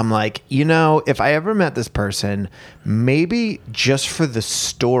people that I'm like, you know, if I ever met this person, maybe just for the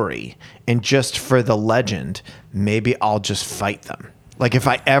story and just for the legend, maybe I'll just fight them. Like if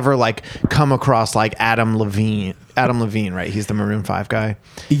I ever like come across like Adam Levine, right? He's the Maroon 5 guy.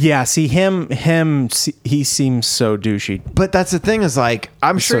 Yeah, see him. He seems so douchey. But that's the thing is like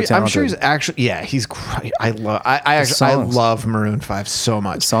I'm sure talented. he's actually he's great. I love Maroon 5 so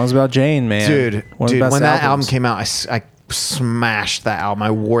much. Songs about Jane, man. Dude, One of the best when that album albums. came out, I smashed that album.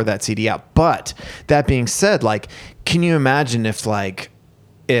 I wore that CD out. But that being said, like, can you imagine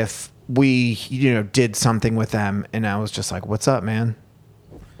if we, you know, did something with them and I was just like, what's up, man?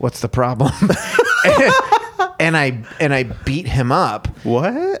 What's the problem? and I beat him up.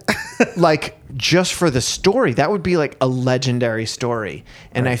 What? Like just for the story. That would be like a legendary story.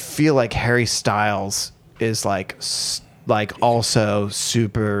 And I feel like Harry Styles is like also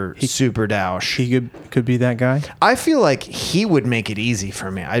super douche. He could be that guy. I feel like he would make it easy for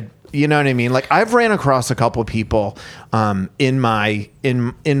me. You know what I mean? Like I've ran across a couple of people in my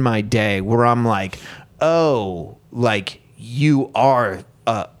day where I'm like, oh, like you are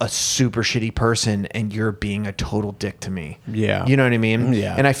a super shitty person and you're being a total dick to me. Yeah. You know what I mean?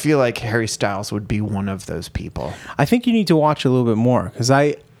 Yeah. And I feel like Harry Styles would be one of those people. I think you need to watch a little bit more because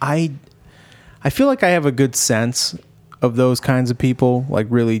I feel like I have a good sense of those kinds of people, like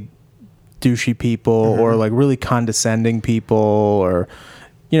really douchey people or like really condescending people or,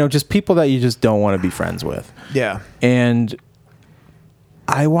 you know, just people that you just don't want to be friends with. Yeah. And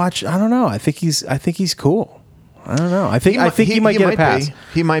I don't know. I think he's cool. I don't know. I think he might get a pass.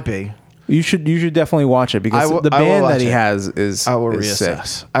 He might be. You should definitely watch it because the band that he has is I will is reassess.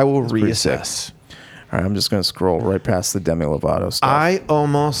 sick. I will It's pretty reassess. sick. All right, I'm just going to scroll right past the Demi Lovato stuff. I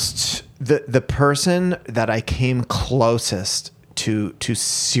almost the person that I came closest to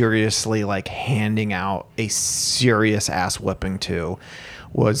seriously like handing out a serious ass whipping to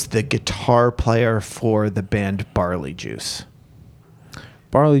was the guitar player for the band Barley Juice.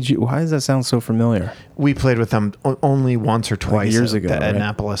 Barley Juice. Why does that sound so familiar? We played with them only once or twice years ago, at right?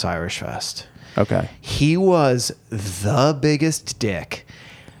 Annapolis Irish Fest. Okay. He was the biggest dick.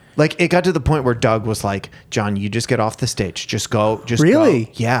 Like it got to the point where Doug was like, "John, you just get off the stage. Just go. Just Really?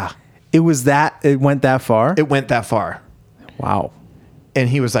 go." Yeah. It went that far? It went that far. Wow. And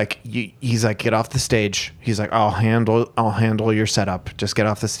he was like, he's like, "Get off the stage." He's like, I'll handle your setup. Just get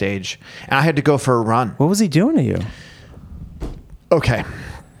off the stage." And I had to go for a run. What was he doing to you? Okay.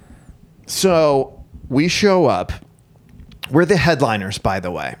 So we show up. We're the headliners, by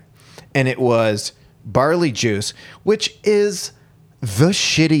the way. And it was Barley Juice, which is the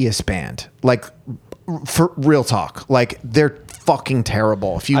shittiest band. Like, for real talk. Like, they're fucking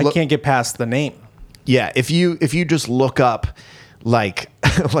terrible. If you I can't get past the name. Yeah, if you just look up like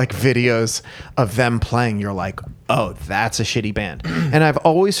like videos of them playing, you're like, oh, that's a shitty band. And I've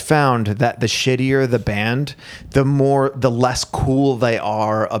always found that the shittier the band, the less cool they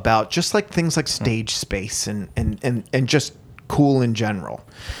are about just like things like stage space and just cool in general.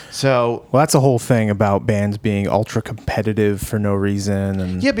 So Well, that's a whole thing about bands being ultra competitive for no reason,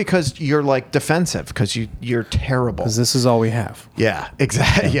 and yeah, because you're like defensive because you're terrible. because this is all we have. Yeah,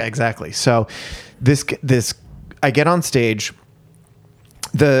 exactly. Yeah, exactly. So this I get on stage.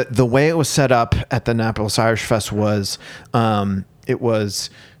 The way it was set up at the Annapolis Irish Fest was it was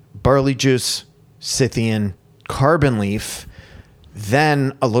Barley Juice, Scythian, Carbon Leaf,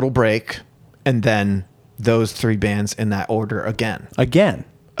 then a little break, and then those three bands in that order again. Again.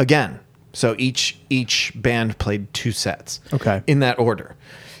 So each band played two sets. Okay. In that order.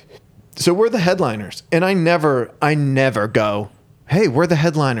 So we're the headliners. And I never go, "Hey, we're the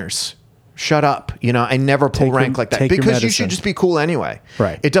headliners. Shut up." You know, I never pull rank like that take your because you medicine. should just be cool anyway.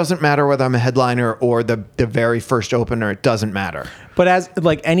 Right. It doesn't matter whether I'm a headliner or the very first opener. It doesn't matter. But as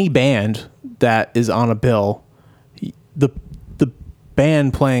like any band that is on a bill, the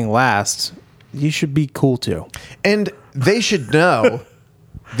band playing last, you should be cool too. And they should know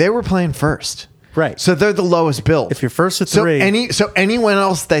they were playing first. Right. So they're the lowest build. If you're first at so three- so anyone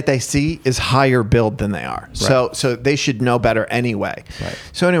else that they see is higher build than they are. So they should know better anyway. Right.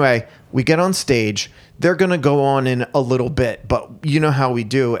 So anyway, we get on stage. They're gonna go on in a little bit, but you know how we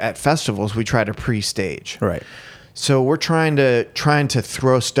do at festivals, we try to pre-stage. Right. So we're trying to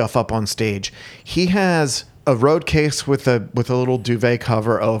throw stuff up on stage. He has a road case with a little duvet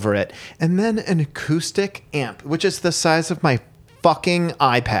cover over it, and then an acoustic amp, which is the size of my fucking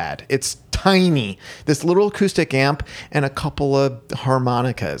iPad. It's tiny, this little acoustic amp and a couple of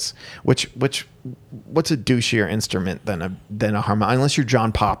harmonicas, which what's a douchier instrument than a harmonica, unless you're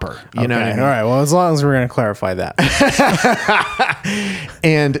John Popper, you know what I mean? All right. Well, as long as we're going to clarify that.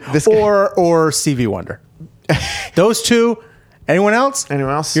 And this or Stevie Wonder. Those two. Anyone else?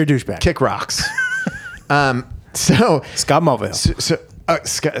 anyone else? You're a douchebag. Kick rocks. So Scott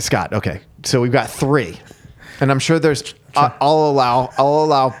Mulvihill. Scott. Okay, so we've got 3, and I'm sure there's. I'll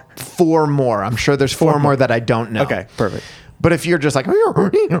allow 4 more. I'm sure there's 4 more that I don't know. Okay, perfect. But if you're just like,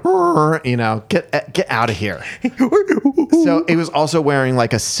 you know, get out of here. So he was also wearing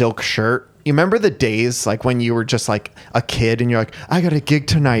like a silk shirt. You remember the days like when you were just like a kid and you're like, I got a gig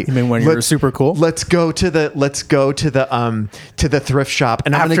tonight. You mean when you were super cool? Let's go to the thrift shop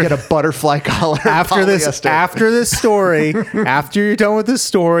and I'm gonna get a butterfly collar. After this story, after you're done with this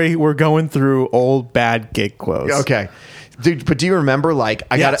story, we're going through old bad gig clothes. Okay. Dude, but do you remember like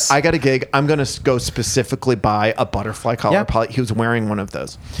I Yes. got a gig. I'm gonna go specifically buy a butterfly collar. Yeah. Probably, he was wearing one of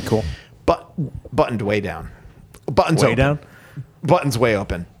those. Cool. But buttoned way down. Buttons Way open. down? Buttons way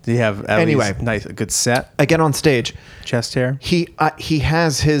open. Do you have at Anyway. least nice a good set I get on stage. chest hair? He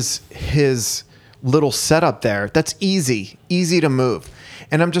has his little setup there. That's easy to move.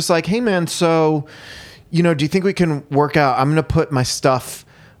 And I'm just like, hey man, so you know, do you think we can work out? I'm gonna put my stuff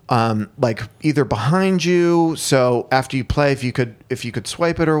like either behind you, so after you play, if you could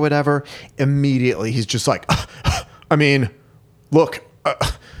swipe it or whatever. Immediately he's just like, I mean, look,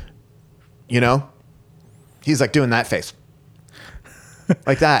 you know, he's like doing that face.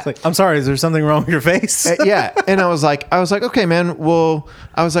 Like that. Like, I'm sorry, is there something wrong with your face? Yeah. And I was like, okay, man, well,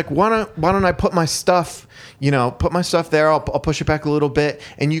 I was like, why don't I put my stuff, there. I'll push it back a little bit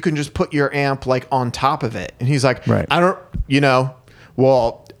and you can just put your amp like on top of it. And he's like, Right.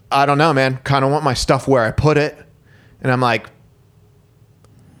 Well, I don't know, man. Kind of want my stuff where I put it. And I'm like,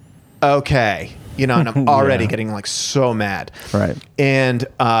 okay, and I'm already Yeah. getting like so mad. Right. And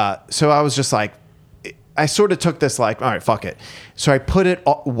so I was just like, I sort of took this like, all right, fuck it. So I put it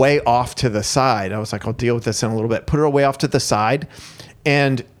way off to the side. I was like, I'll deal with this in a little bit. Put it way off to the side.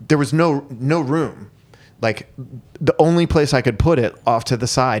 And there was no room. Like the only place I could put it off to the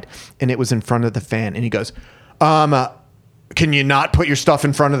side. And it was in front of the fan. And he goes, can you not put your stuff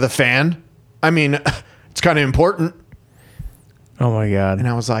in front of the fan? I mean, it's kind of important. Oh my God. And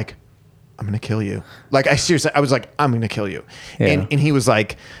I was like, I'm going to kill you. Like, I was like, I'm going to kill you. Yeah. And he was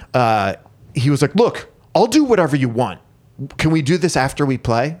like, look, I'll do whatever you want. Can we do this after we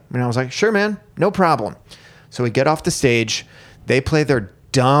play? And I was like, sure, man, no problem. So we get off the stage. They play their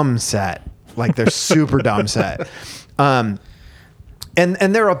dumb set, like their super dumb set. And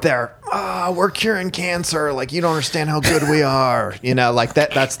they're up there, we're curing cancer. Like, you don't understand how good we are. Like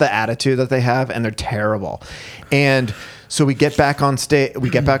that's the attitude that they have, and they're terrible. And so we get back on stage.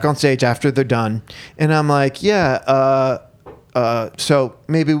 After they're done. And I'm like, yeah, so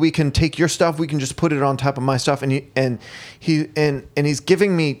maybe we can take your stuff. We can just put it on top of my stuff. And he's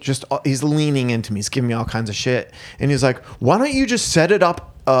giving me he's leaning into me. He's giving me all kinds of shit. And he's like, why don't you just set it up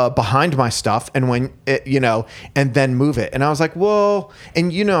behind my stuff and and then move it. And I was like, well,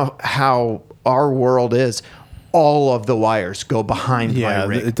 and you know how our world is. All of the wires go behind my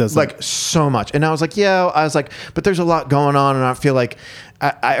rig. It doesn't. Like so much. And I was like, but there's a lot going on. And I feel like,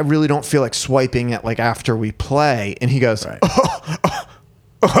 I really don't feel like swiping it like after we play. And he goes, Right.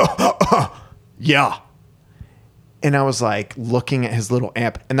 yeah. And I was like looking at his little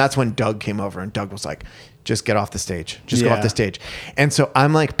amp. And that's when Doug came over and Doug was like, just get off the stage. Just go off Yeah. the stage. And so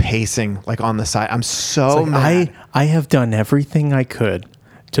I'm like pacing like on the side. I'm so mad. I have done everything I could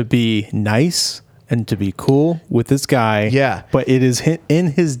to be nice and to be cool with this guy. Yeah. But it is in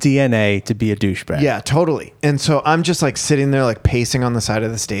his DNA to be a douchebag. Yeah, totally. And so I'm just like sitting there, like pacing on the side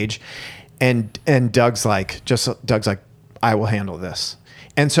of the stage, and Doug's like, I will handle this.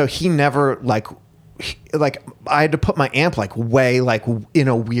 And so he never like I had to put my amp like way like in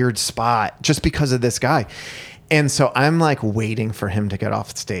a weird spot just because of this guy. And so I'm like waiting for him to get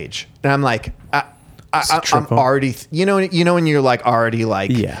off the stage, and I'm like, I'm already, when you're like already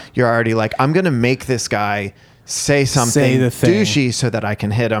like, Yeah. you're already like, I'm going to make this guy say something the thing. douchey so that I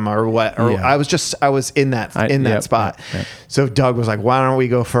can hit him or what, or Yeah. I was in that Yep, spot. yep. So Doug was like, why don't we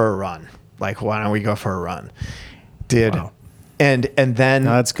go for a run? Like, why don't we go for a run? Did. Wow. And then,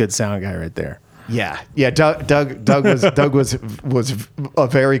 Now that's good sound guy right there. yeah. Doug was a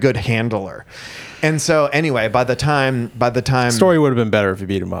very good handler. And so anyway, by the time Story would have been better if you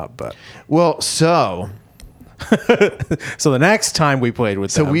beat him up, but well, so so the next time we played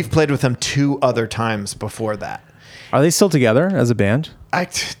with them, we've played with them 2 other times before that. are they still together as a band? I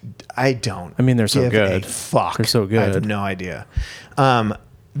don't. I mean, they're so give good. a fuck. They're so I have good. no idea.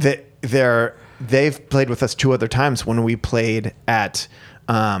 they've played with us 2 other times when we played at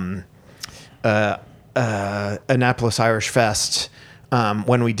Annapolis Irish Fest,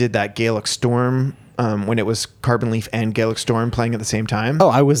 when we did that Gaelic Storm, when it was Carbon Leaf and Gaelic Storm playing at the same time. Oh,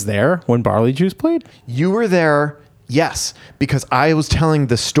 I was there when Barley Juice played? You were there, yes, because I was telling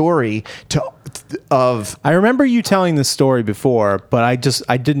the story of. I remember you telling the story before, but I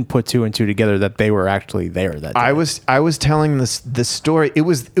didn't put 2 and 2 together that they were actually there that day. I was telling this story. It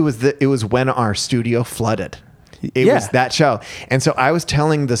was when our studio flooded. It was that show. And so I was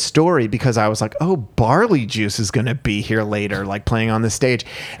telling the story because I was like, oh, Barley Juice is going to be here later, like playing on the stage.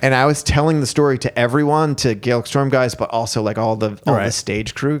 And I was telling the story to everyone, to Gaelic Storm guys, but also like all the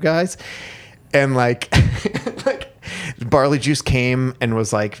stage crew guys. And like, Barley Juice came and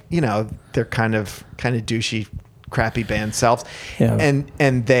was like, they're kind of douchey, crappy band selves. Yeah.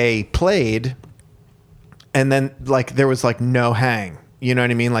 And they played, and then like there was like no hang. You know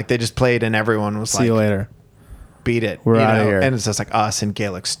what I mean? Like they just played and everyone was like, see you later. Beat it. We're out of here. And it's just like us and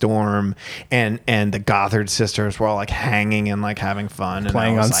Gaelic Storm and the Gothard sisters were all like hanging and like having fun.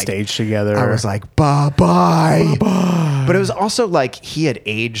 Playing on like, stage together. I was like, bye-bye. But it was also like he had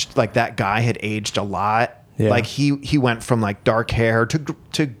aged, like that guy had aged a lot. Yeah. Like he went from like dark hair to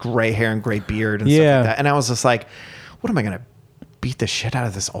gray hair and gray beard and stuff like that. And I was just like, what am I going to beat the shit out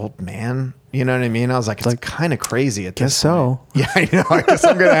of this old man? You know what I mean? I was like, it's kind of crazy at this point. Guess so. Yeah, I know. I guess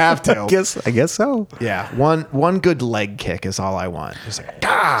I'm going to have to. I guess so. Yeah. One good leg kick is all I want. Just like,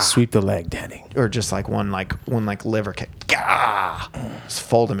 gah! Sweep the leg, Danny. Or just like one liver kick. Gah! Just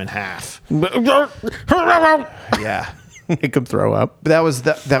fold him in half. Yeah. Make him throw up. But that was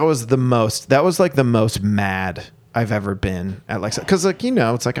the most mad I've ever been at, like, because like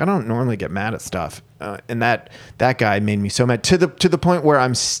it's like I don't normally get mad at stuff, and that guy made me so mad to the point where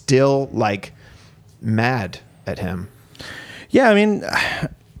I'm still like mad at him. Yeah, I mean,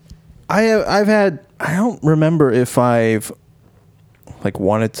 I don't remember if I've like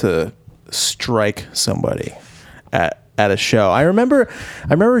wanted to strike somebody at a show. I remember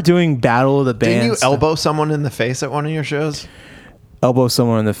doing Battle of the Bands. Didn't you elbow someone in the face at one of your shows? Elbow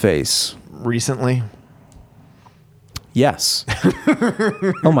someone in the face Recently? Yes.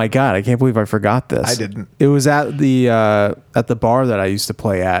 Oh my God, I can't believe I forgot this. I didn't. It was at the bar that I used to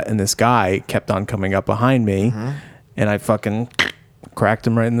play at, and this guy kept on coming up behind me, and I fucking cracked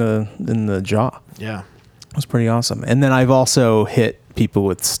him right in the jaw. Yeah. It was pretty awesome. And then I've also hit people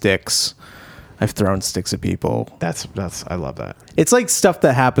with sticks. I've thrown sticks at people. That's I love that. It's like stuff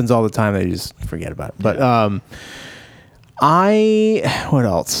that happens all the time that you just forget about. But what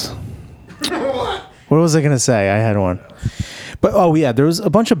else? What was I going to say? I had one. But oh yeah, there was a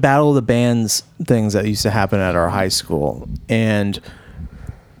bunch of Battle of the Bands things that used to happen at our high school, and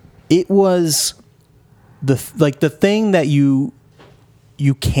it was the thing that you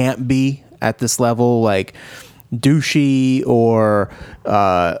can't be at this level, like douchey or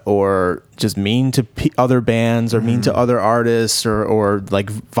just mean to other bands or mean to other artists or like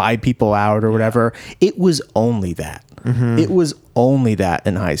vibe people out or whatever. It was only that. It was only that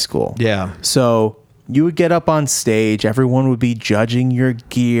in high school. Yeah. So you would get up on stage, everyone would be judging your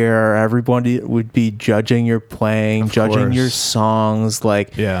gear, everybody would be judging your playing, judging your songs,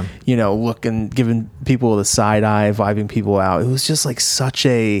 like, looking, giving people the side eye, vibing people out. It was just like such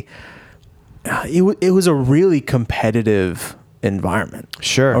a, it was a really competitive environment.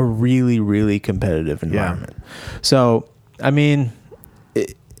 Sure. A really, really competitive environment. Yeah. So, I mean,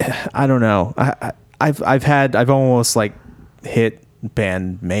 I don't know. I've almost like hit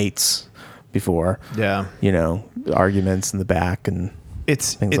band mates before. Yeah. Arguments in the back and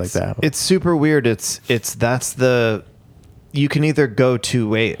things like that. It's super weird. You can either go 2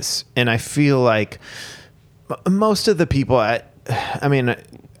 ways. And I feel like most of the people at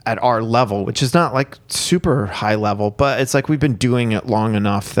our level, which is not like super high level, but it's like we've been doing it long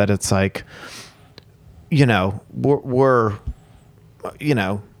enough that it's like, we're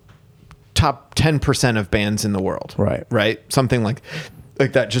top 10% of bands in the world. Right. Something like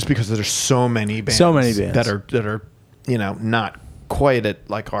that, just because there's so many bands that are not quite at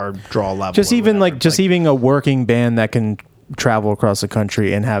like our draw level. Just even even a working band that can travel across the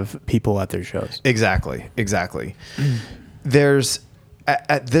country and have people at their shows. Exactly. There's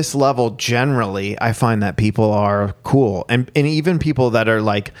at this level, generally, I find that people are cool, and even people that are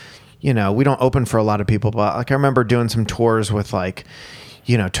like, we don't open for a lot of people, but like I remember doing some tours with like,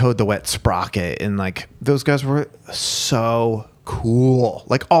 Toad the Wet Sprocket, and like those guys were so cool.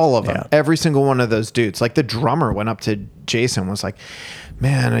 Like all of them, every single one of those dudes. Like the drummer went up to Jason, was like,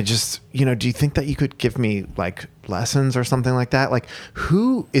 man, I just, do you think that you could give me like lessons or something like that. Like,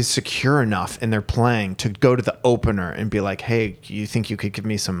 who is secure enough in their playing to go to the opener and be like, hey, you think you could give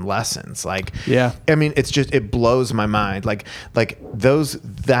me some lessons? Like, Yeah. I mean, it's just, it blows my mind. Like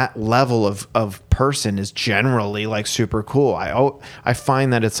that level of person is generally like super cool. I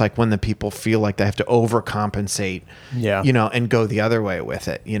find that it's like when the people feel like they have to overcompensate, Yeah. you know, and go the other way with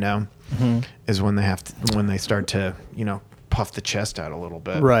it, you know, is when they start to, you know, puff the chest out a little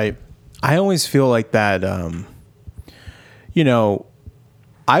bit. Right. I always feel like that, you know,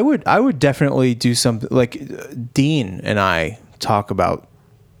 I would definitely do something like Dean and I talk about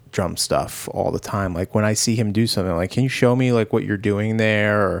drum stuff all the time. Like when I see him do something, like, can you show me like what you're doing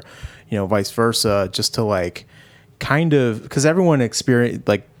there, or, you know, vice versa, just to like kind of, because everyone experience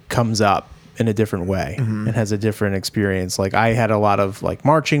like comes up in a different way and has a different experience. Like I had a lot of like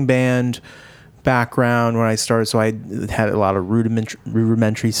marching band background when I started, so I had a lot of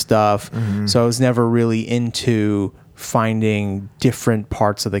rudimentary stuff. So I was never really into finding different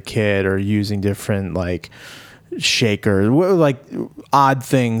parts of the kit or using different like shaker, like odd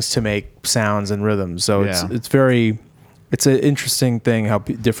things to make sounds and rhythms. So Yeah. it's an interesting thing how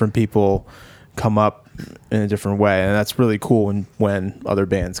different people come up in a different way, and that's really cool when other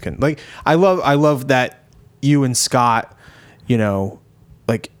bands can, like, I love that you and Scott, you know,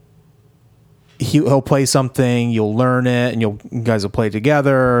 like he'll play something, you'll learn it, and you guys will play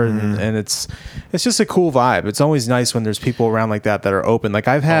together, and it's just a cool vibe. It's always nice when there's people around like that are open. Like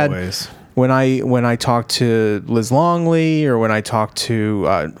I've had Always. when I talked to Liz Longley, or when I talked to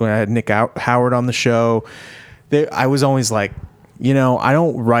when I had Nick Howard on the show, I was always like, you know, I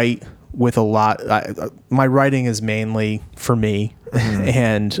don't write with a lot. My writing is mainly for me,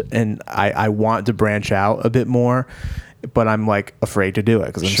 and I want to branch out a bit more, but I'm like afraid to do it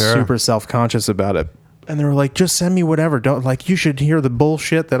because I'm Sure. super self-conscious about it. And they were like, just send me whatever. Don't, like, you should hear the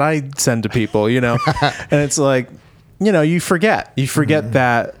bullshit that I send to people, you know? And it's like, you know, you forget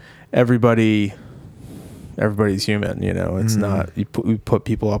that everybody's human, you know? It's not, you put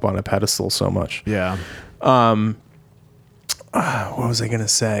people up on a pedestal so much. Yeah. What was I going to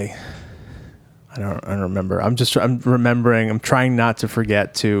say? I don't remember. I'm remembering. I'm trying not to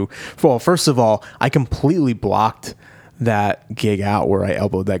forget to. Well, first of all, I completely blocked that gig out where I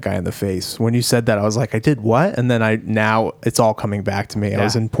elbowed that guy in the face. When you said that, I was like, I did what? And then now it's all coming back to me. Yeah. I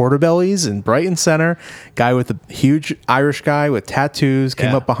was in Portobello's in Brighton Center. Guy with a huge Irish guy with tattoos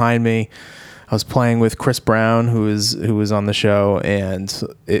came Yeah. up behind me. I was playing with Chris Brown, who was on the show, and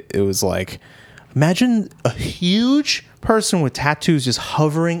it was like, imagine a huge person with tattoos just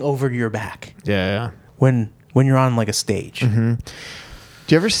hovering over your back Yeah. when you're on like a stage. Do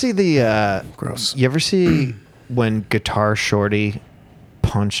you ever see the Gross. You ever see when Guitar Shorty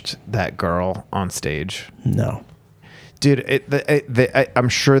punched that girl on stage? No. Dude, I'm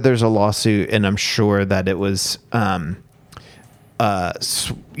sure there's a lawsuit, and I'm sure that it was, you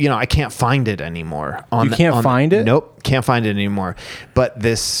know, I can't find it anymore. You can't find it? Nope, can't find it anymore. But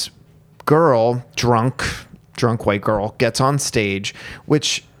this girl, drunk white girl, gets on stage,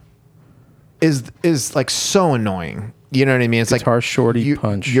 which is like so annoying. You know what I mean? It's Guitar like Shorty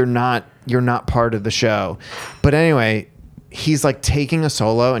punch. You're not part of the show. But anyway, he's like taking a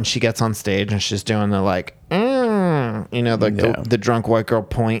solo, and she gets on stage and she's doing the like, you know, like Yeah. the drunk white girl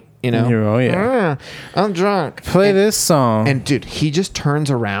point, you know? Oh, yeah. I'm drunk. Play And- this song. And dude, he just turns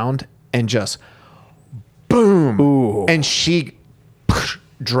around and just boom. Ooh. And she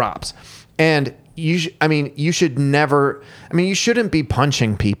drops. And you should never, you shouldn't be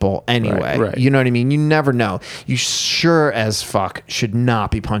punching people anyway. Right. You know what I mean? You never know. You sure as fuck should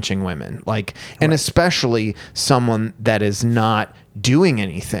not be punching women. Like, and especially someone that is not doing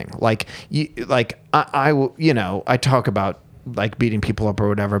anything. Like, I will, you know, I talk about like beating people up or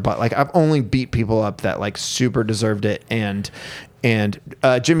whatever, but like I've only beat people up that like super deserved it. And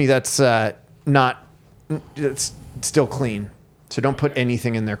Jimmy, that's not, it's still clean. So don't put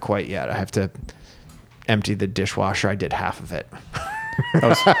anything in there quite yet. I have to empty the dishwasher. I did half of it. That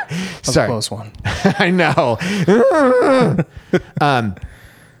was Sorry. a close one. I know.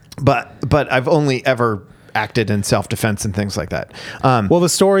 But I've only ever acted in self-defense and things like that. Well, the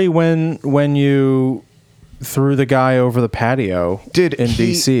story when you threw the guy over the patio, Dude, in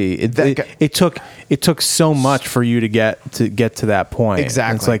DC, that guy- it took so much for you to get to that point.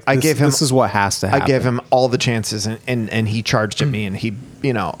 Exactly. It's like I gave him- this is what has to happen. I gave him all the chances, and he charged at me, and he,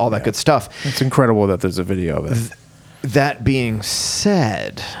 you know, all that good stuff. It's incredible that there's a video of it. That being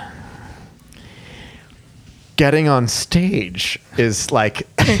said, getting on stage is like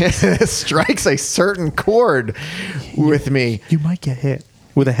strikes a certain chord with me. You might get hit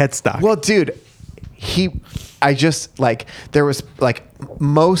with a headstock. Well, dude, I just like, there was like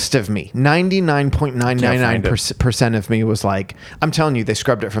most of me, 99.999% of me was like, I'm telling you, they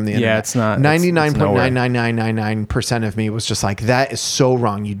scrubbed it from the internet. Yeah, it's not. 99.99999% of me was just like, that is so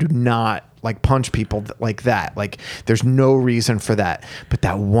wrong. You do not like punch people like that. Like, there's no reason for that. But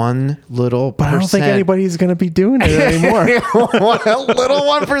that one little But I don't think anybody's going to be doing it anymore. little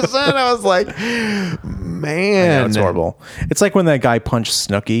 1%, I was like, man, It's horrible. It's like when that guy punched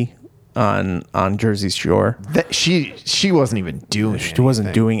Snooki on Jersey Shore. that she wasn't even doing She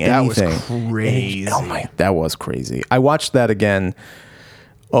wasn't doing anything. That was crazy. Oh my, that was crazy. I watched that again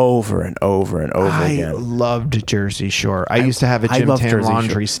over and over and over I again. loved Jersey Shore. I used to have a I Jim love Tam Jersey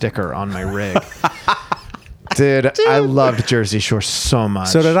laundry sticker on my rig. Dude, I loved Jersey Shore so much.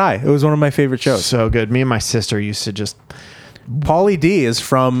 So did I. It was one of my favorite shows. So good. Me and my sister used to just, Pauly D is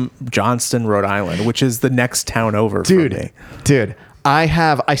from Johnston, Rhode Island, which is the next town over from me. dude.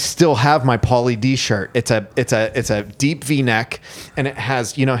 I still have my Pauly D shirt. It's a deep V-neck, and it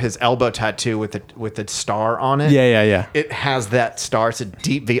has, you know, his elbow tattoo with the star on it. Yeah. It has that star. It's a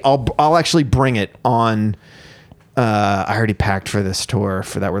deep V. I'll actually bring it on. I already packed for this tour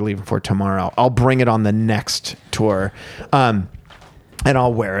that we're leaving for tomorrow. I'll bring it on the next tour. And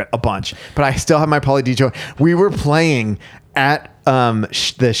I'll wear it a bunch. But I still have my Pauly D shirt. We were playing at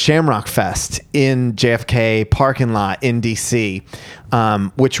the Shamrock Fest in JFK parking lot in DC,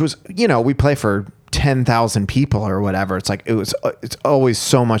 which was, you know, we play for 10,000 people or whatever. It's like, it's always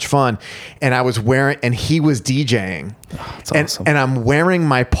so much fun. And I was wearing, and he was DJing. That's awesome. And I'm wearing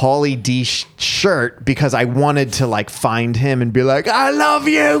my Pauly D shirt because I wanted to like find him and be like, I love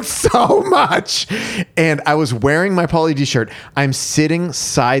you so much. And I was wearing my Pauly D shirt. I'm sitting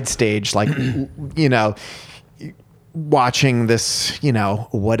side stage, like, you know, watching this, you know,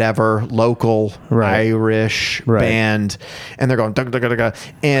 whatever local Irish band, and they're going dug, dug, dug, dug,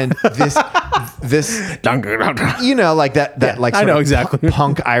 and this you know, like that like I sort know of exactly.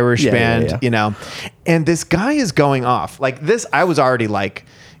 punk Irish band, yeah. you know, and this guy is going off like this. I was already like,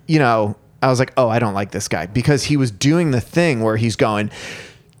 you know, I was like, oh, I don't like this guy, because he was doing the thing where he's going,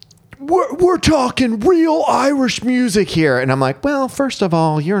 we're talking real Irish music here. And I'm like, well, first of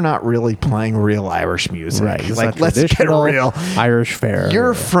all, you're not really playing real Irish music. Right. It's Like, not let's get traditional real. Irish fare.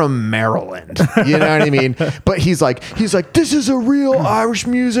 You're from Maryland. You know what I mean? But he's like, this is a real Irish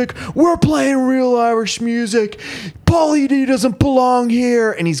music. We're playing real Irish music. Pauly D doesn't belong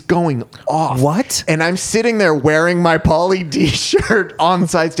here. And he's going off. What? And I'm sitting there wearing my Pauly D shirt on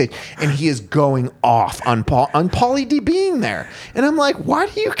side stage, and he is going off on Pauly D being there. And I'm like, why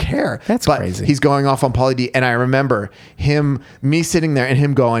do you care? That's but crazy. He's going off on Pauly D. And I remember me sitting there and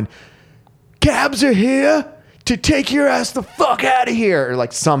him going, cabs are here to take your ass the fuck out of here, or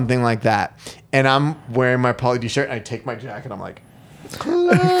like something like that. And I'm wearing my Pauly D shirt, and I take my jacket. I'm like,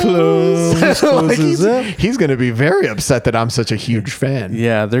 Close like up. he's going to be very upset that I'm such a huge fan.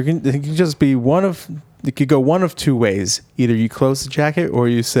 Yeah, it can just be it could go one of two ways. Either you close the jacket or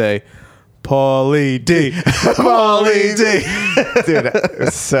you say, Pauly D. Pauly D. Dude,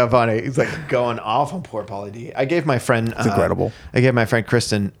 it's so funny. He's like going off on poor Pauly D. I gave my friend, it's incredible. I gave my friend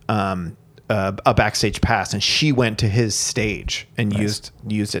Kristen a backstage pass, and she went to his stage and used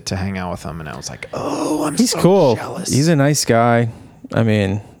it to hang out with him. And I was like, oh, He's so cool. jealous. He's a nice guy. I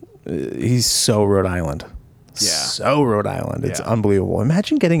mean, he's so Rhode Island. Yeah. So Rhode Island. It's Yeah. unbelievable.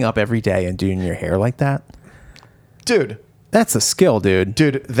 Imagine getting up every day and doing your hair like that. dude, That's a skill, dude.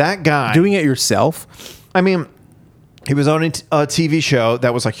 that guy Doing it yourself. I mean, he was on a TV show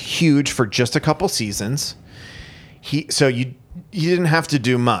that was like huge for just a couple seasons. So you didn't have to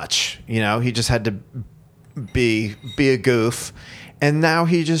do much, you know. He just had to be a goof, and now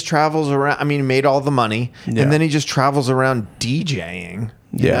he just travels around. I mean, he made all the money, Yeah. and then he just travels around DJing.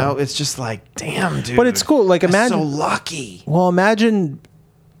 You Yeah. know, it's just like, damn, dude. But it's cool. Like, I'm imagine- so lucky. Well, imagine,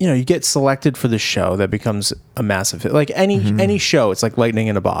 you get selected for the show that becomes a massive hit. Like any show, it's like lightning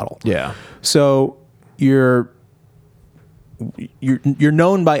in a bottle. Yeah, So you're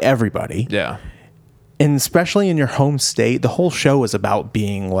known by everybody. yeah, And especially in your home state, the whole show is about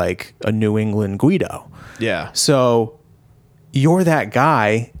being like a New England Guido. yeah. So you're that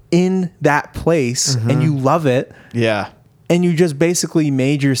guy in that place and you love it. Yeah. And you just basically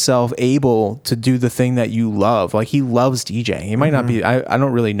made yourself able to do the thing that you love. Like, he loves DJing. He might not be, I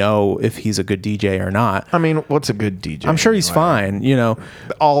don't really know if he's a good DJ or not. I mean, what's a good DJ? I'm sure he's fine,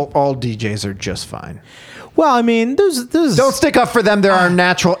 All DJs are just fine. Well, I mean, there's Don't stick up for them. They're our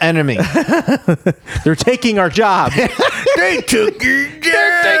natural enemy. they're taking our job. They took your job.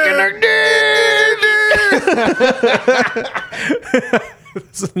 They're taking our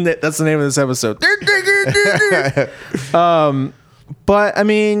That's the name of this episode. But I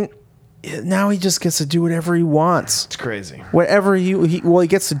mean, now he just gets to do whatever he wants. It's crazy. Whatever he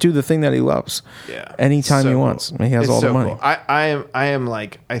gets to do the thing that he loves. Yeah. Anytime So he cool. wants. I mean, he has It's all the so money. cool. I am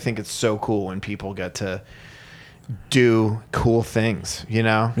like, I think it's so cool when people get to do cool things, you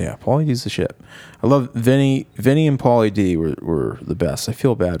know? Yeah, Paulie D's the shit. I love Vinny and Paulie D were the best. I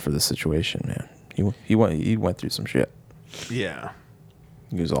feel bad for the situation, man. He went through some shit. Yeah.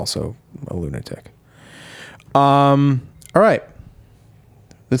 He was also a lunatic. All right.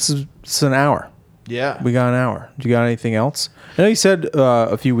 This is an hour. Yeah. We got an hour. Do you got anything else? I know you said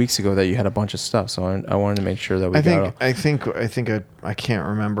a few weeks ago that you had a bunch of stuff, so I wanted to make sure that we I think I can't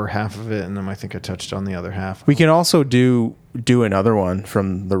remember half of it, and then I think I touched on the other half. We can also do another one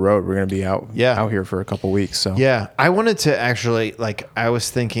from the road. We're going to be out here for a couple weeks. So Yeah, I wanted to actually, like, I was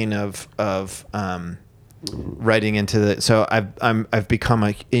thinking of writing into the. So I've become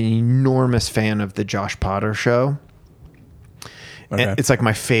an enormous fan of the Josh Potter Show. Okay. And it's like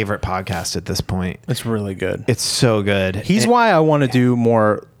my favorite podcast at this point. It's really good. It's so good. He's why I want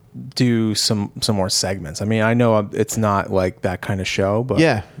to do some more segments. I mean, I know it's not like that kind of show, but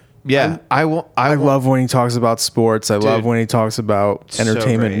Yeah. I love when he talks about sports. I love when he talks about So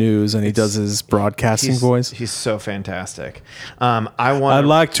entertainment great. news and he does his broadcasting voice. He's so fantastic. I'd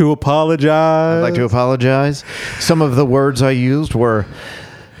like to apologize. I'd like to apologize. Some of the words I used were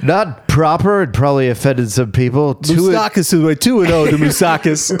not proper. It probably offended some people. Moustakis is way 2-0 to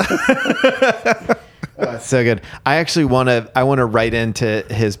Moustakis. That's so good. I actually want to write into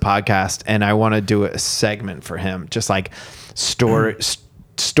his podcast, and I want to do a segment for him, just like story,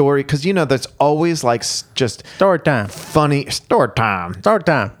 because there's always like just Story time. funny story time. Story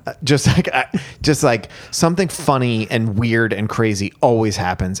time. Just like something funny and weird and crazy always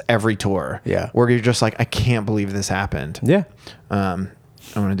happens every tour. Yeah. Where you're just like, I can't believe this happened. Yeah.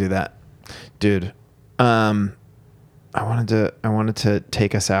 I want to do that, dude. I wanted to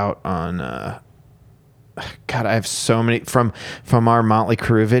take us out on. God, I have so many from our Motley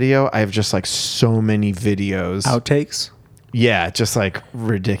Crue video. I have just like so many videos. Outtakes. Yeah, just like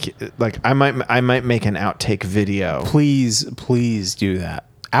ridiculous. Like I might make an outtake video. Please do that.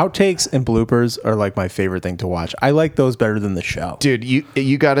 Outtakes and bloopers are like my favorite thing to watch. I like those better than the show. Dude,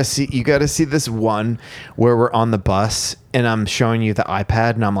 you gotta see this one where we're on the bus and I'm showing you the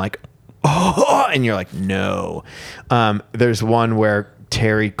iPad and I'm like, oh, and you're like, no. There's one where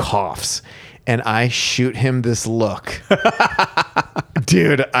Terry coughs and I shoot him this look.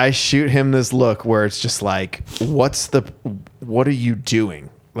 Dude, I shoot him this look where it's just like, what are you doing?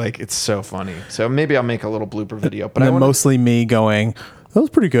 Like, it's so funny. So maybe I'll make a little blooper video. But and then mostly me going, that was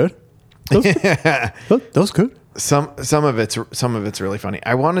pretty good. That was good. Some of it's really funny.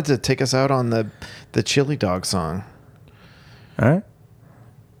 I wanted to take us out on the Chili Dog song, All right.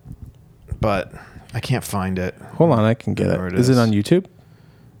 but I can't find it. Hold on, I can get There it. it Is it is. on YouTube?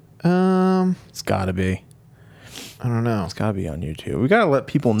 I It's got to be. don't know. It's got to be on YouTube. We got to let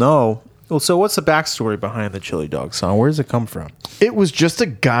people know. Well, so what's the backstory behind the Chili Dog song? Where does it come from? It was just a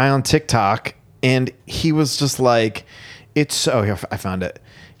guy on TikTok, and he was just like, here, I found it.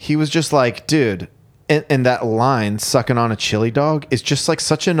 He was just like, dude, and that line, sucking on a chili dog, is just like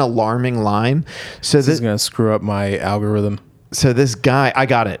such an alarming line. So This is going to screw up my algorithm. So this guy, I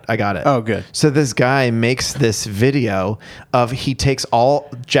got it. Oh, good. So this guy makes this video of, he takes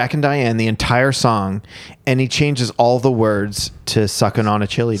all Jack and Diane, the entire song, and he changes all the words to sucking on a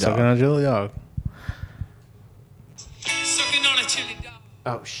chili dog. Sucking on a Chili Dog. Sucking on a chili dog.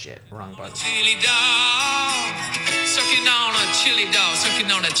 Oh shit, wrong button. Chili dog. Sucking on a chili dog. Sucking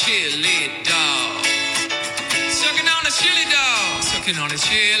on a chili dog. Sucking on a chili dog. Sucking on a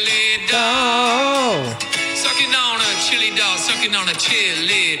chili dog. Sucking on a chili dog. Sucking on a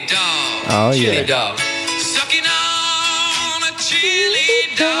chili dog. Oh, Chili yeah. dog. Sucking on a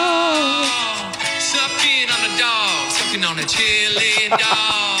chili dog. Sucking on a dog. Sucking on a chili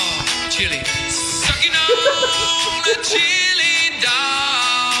dog. Chili. Sucking on a chili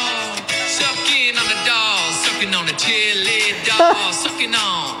dog. Sucking on a dog. Sucking on a chili dog. Sucking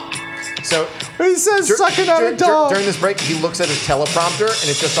on. So He says sucking on a dog. during this break, he looks at his teleprompter and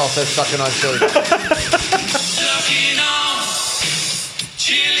it just all says sucking on chili dog. Sucking on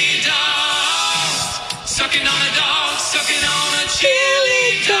chili dog. Sucking on a dog. Sucking on a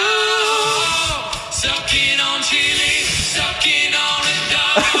chili dog. Sucking on chili. Sucking on a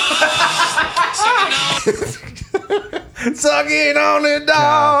dog. Sucking on. Sucking on a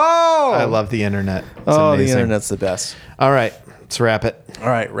dog. I love the internet. It's Oh, amazing. the internet's the best. All right, let's wrap it. All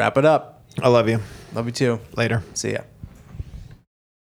right, wrap it up. I love you. Love you too. Later. See ya.